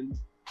 Maryland,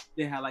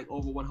 they had like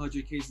over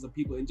 100 cases of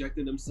people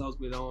injecting themselves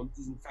with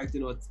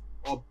disinfectant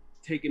or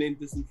taking in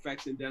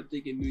disinfectant. Then I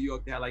think in New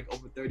York they had like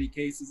over 30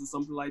 cases or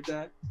something like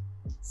that.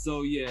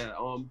 So yeah,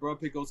 bro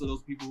pick goes to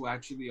those people who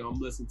actually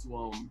listened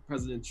to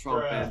President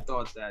Trump and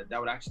thought that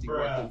would actually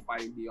work in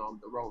fighting the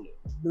Rona.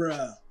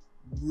 Bruh,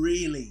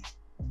 really?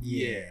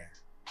 Yeah.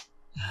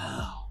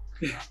 Wow.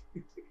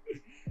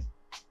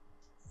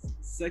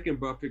 Second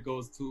bro pick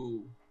goes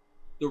to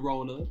the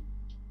Rona.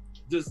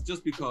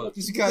 Just because.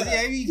 Just because,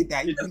 yeah, you get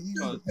that. You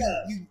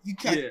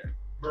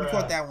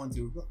caught that one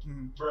too.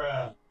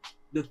 Bruh.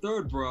 The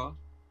third bruh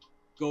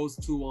goes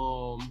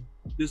to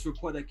this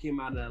report that came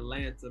out in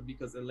Atlanta,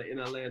 because in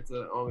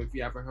Atlanta, if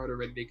you haven't heard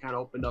already, they kind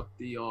of opened up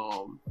it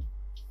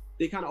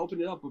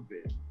up a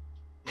bit.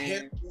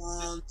 Hair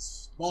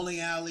salons, bowling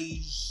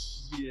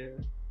alleys. Yeah,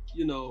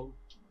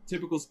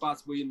 typical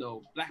spots where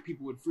black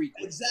people would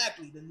frequent.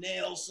 Exactly, the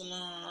nail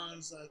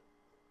salons.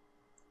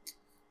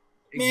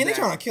 Man, they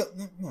trying to kill.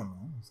 No.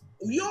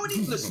 We already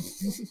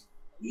listen.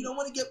 We don't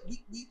want to get.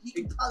 We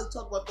can probably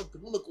talk about the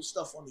political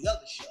stuff on the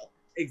other show.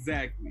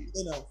 Exactly.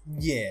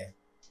 Yeah.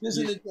 There's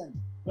an agenda,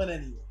 but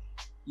anyway.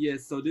 Yeah.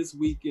 So this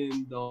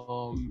weekend,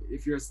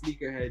 if you're a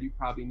sneakerhead, you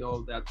probably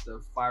know that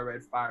the Fire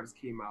Red 5s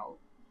came out,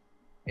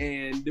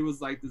 and there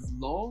was like this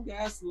long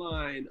ass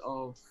line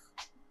of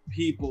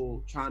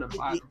people trying to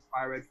buy the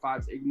Fire Red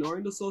 5s,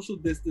 ignoring the social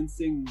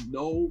distancing.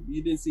 No,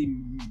 you didn't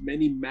see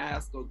many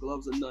masks or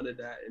gloves or none of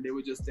that, and they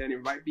were just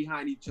standing right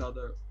behind each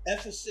other. And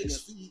for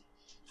 6 feet.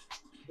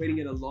 Waiting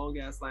in a long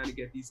ass line to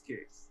get these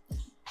kicks.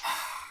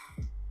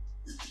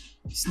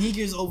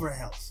 Sneakers over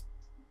health.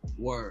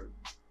 Word.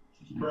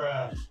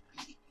 Bruh.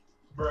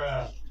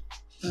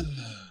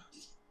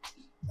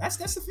 That's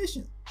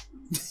sufficient.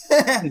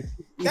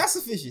 That's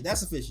sufficient,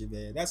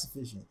 man. That's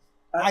sufficient.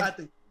 I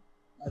think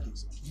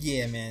so.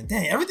 Yeah, man.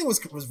 Dang, everything was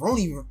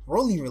rolling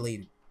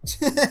related.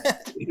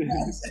 Exactly.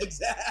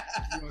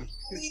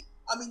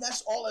 I mean,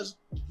 that's all that's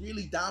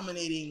really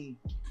dominating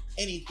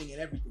anything and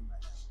everything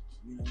right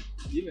now.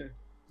 Yeah.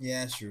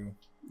 Yeah,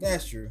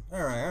 that's true.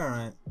 All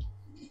right.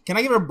 Can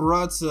I give a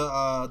bruh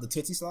to the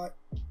Tootsie Slide?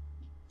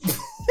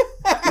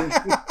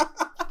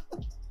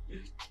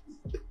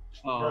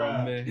 Oh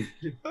man.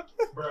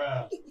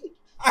 Bruh.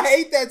 I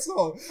hate that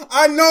song.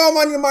 I know I'm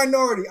on the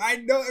minority. I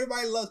know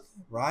everybody loves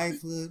right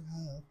foot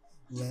up,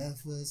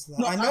 left foot slide.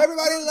 No, I know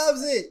everybody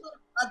loves it.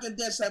 I can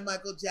dance like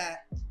Michael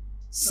Jackson.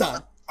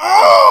 Son.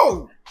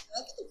 Oh!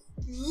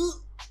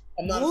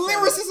 I'm not a fan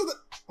of Lyricist of the...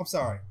 I'm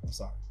sorry.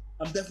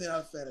 I'm definitely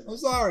not a fan of I'm that.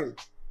 sorry.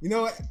 You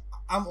know what?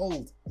 I'm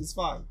old. It's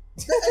fine.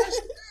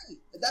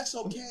 That's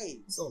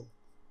okay. So,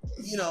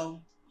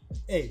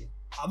 Hey,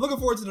 I'm looking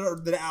forward to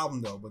the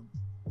album though. But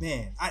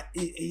man,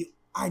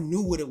 I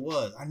knew what it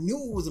was. I knew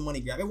it was a money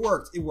grab. It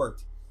worked.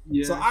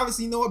 Yeah. So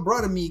obviously, you know what?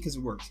 Bruh to me, because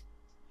it worked.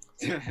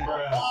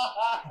 Bruh.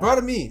 Bruh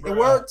to me, it Bruh.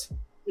 worked.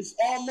 It's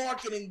all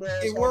marketing, bro.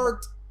 It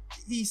worked.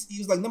 He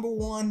was like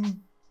 #1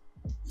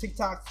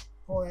 TikTok.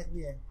 All that,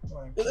 yeah.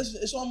 Whatever.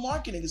 It's all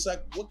marketing. It's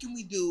like, what can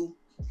we do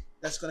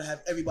that's gonna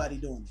have everybody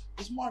doing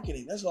it? It's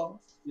marketing. That's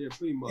all. Yeah,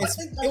 pretty much.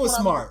 It was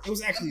smart. It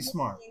was actually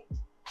smart.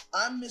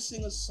 I'm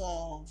missing a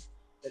song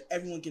that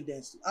everyone can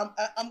dance to.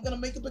 I'm gonna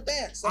make up a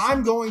dance.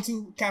 I'm going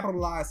to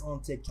capitalize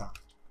on TikTok,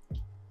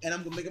 and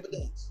I'm gonna make up a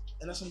dance,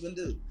 and that's what I'm gonna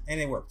do. and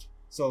it worked.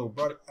 So,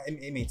 bro,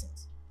 it made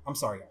sense. I'm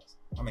sorry, guys.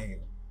 I'm a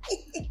hater.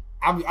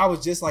 I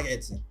was just like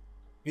Edson.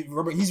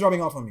 He's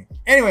rubbing off on me.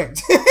 Anyway,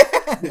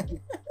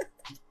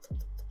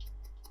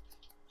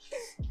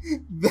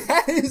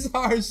 that is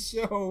our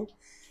show.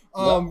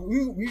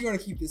 We're gonna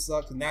keep this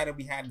up because now that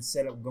we have the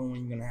setup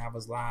going, you're gonna have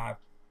us live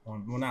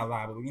on, well, not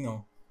live, but we're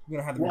gonna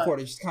have the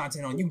recorded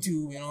content on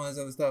YouTube and all this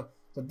other stuff.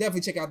 So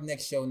definitely check out the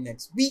next show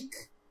next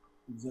week.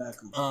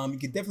 Exactly. You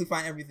can definitely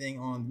find everything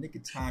on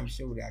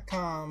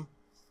nickoftimeshow.com.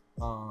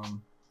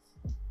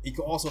 You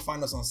can also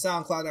find us on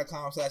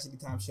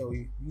soundcloud.com/nickoftime-show,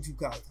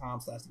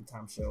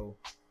 youtube.com/nickoftime-show,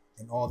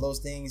 and all those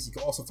things. You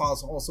can also follow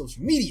us on all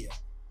social media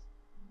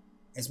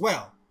as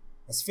well.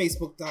 That's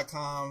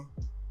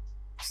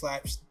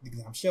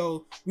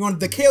facebook.com/nickoftime-show. We're on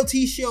the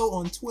KLT Show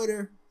on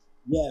Twitter.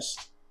 Yes.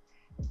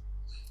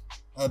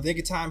 The Nick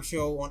of Time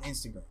Show on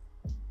Instagram.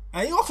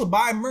 And you also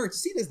buy merch.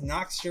 See this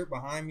Knox shirt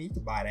behind me? You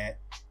can buy that.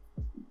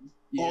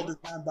 Yeah. All the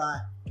time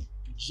by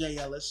J.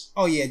 Ellis.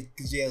 Oh yeah,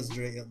 because J.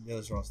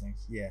 Ellis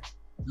Rawstings. Yeah.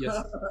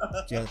 Yes.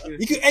 You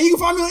can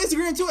find me on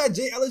Instagram too at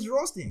J. Ellis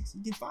Rawstings.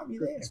 You can find me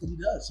there. That's what he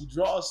does. He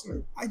draws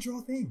through. I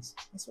draw things.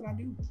 That's what I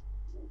do.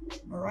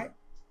 All right,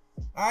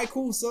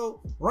 cool.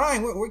 So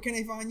Ryan, where can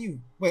they find you?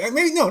 Wait,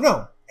 maybe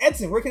no.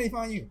 Edson, where can they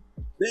find you?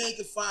 They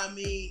can find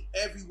me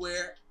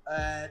everywhere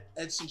at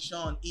Edson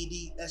Sean,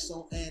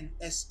 EDSONSEAN,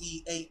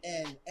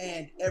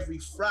 and every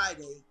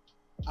Friday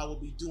I will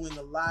be doing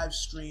a live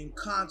stream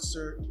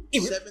concert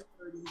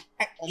 7:30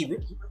 on the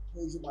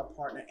page of my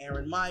partner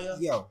Aaron Maya.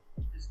 Yo,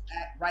 It's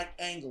at Right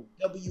Angle,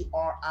 WRITE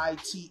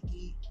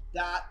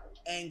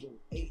 .angle,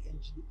 ANGLE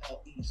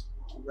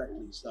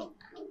correctly. So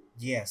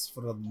yes,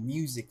 for the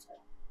music,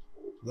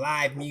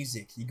 live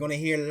music. You're gonna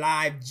hear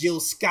live Jill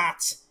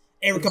Scott,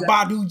 Erykah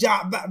Badu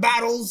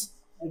battles,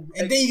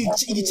 and then you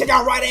can check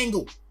out Right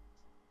Angle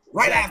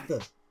right after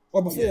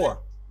or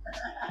before.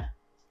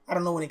 I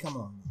don't know when they come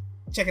on.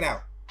 Check it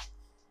out.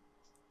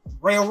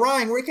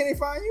 Ryan, where can they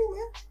find you,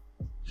 man?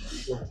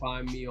 You can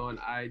find me on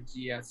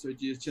IG at Sir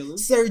G is Chillin'.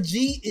 Sir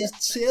G is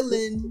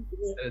chillin'.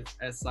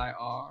 That's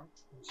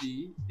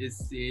SIRG is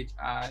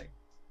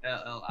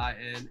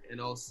CHILLIN.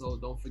 And also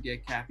don't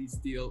forget Kathy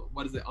Steele.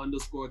 What is it?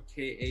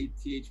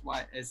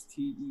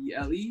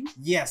 _KATHYSTELE.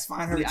 Yes,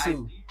 find her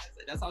too.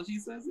 That's how she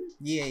says it?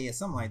 Yeah,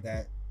 something like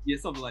that. Yeah,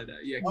 something like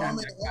that. Yeah, hold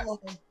Kathy.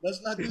 on.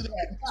 Let's not do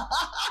that.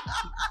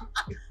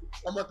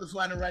 I'm about to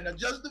find it right now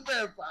just to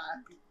verify.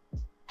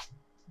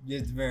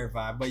 Just to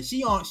verify. But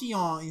she on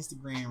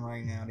Instagram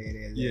right now. There,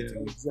 Yeah,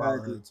 too. exactly.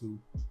 Follow her too.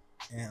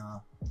 And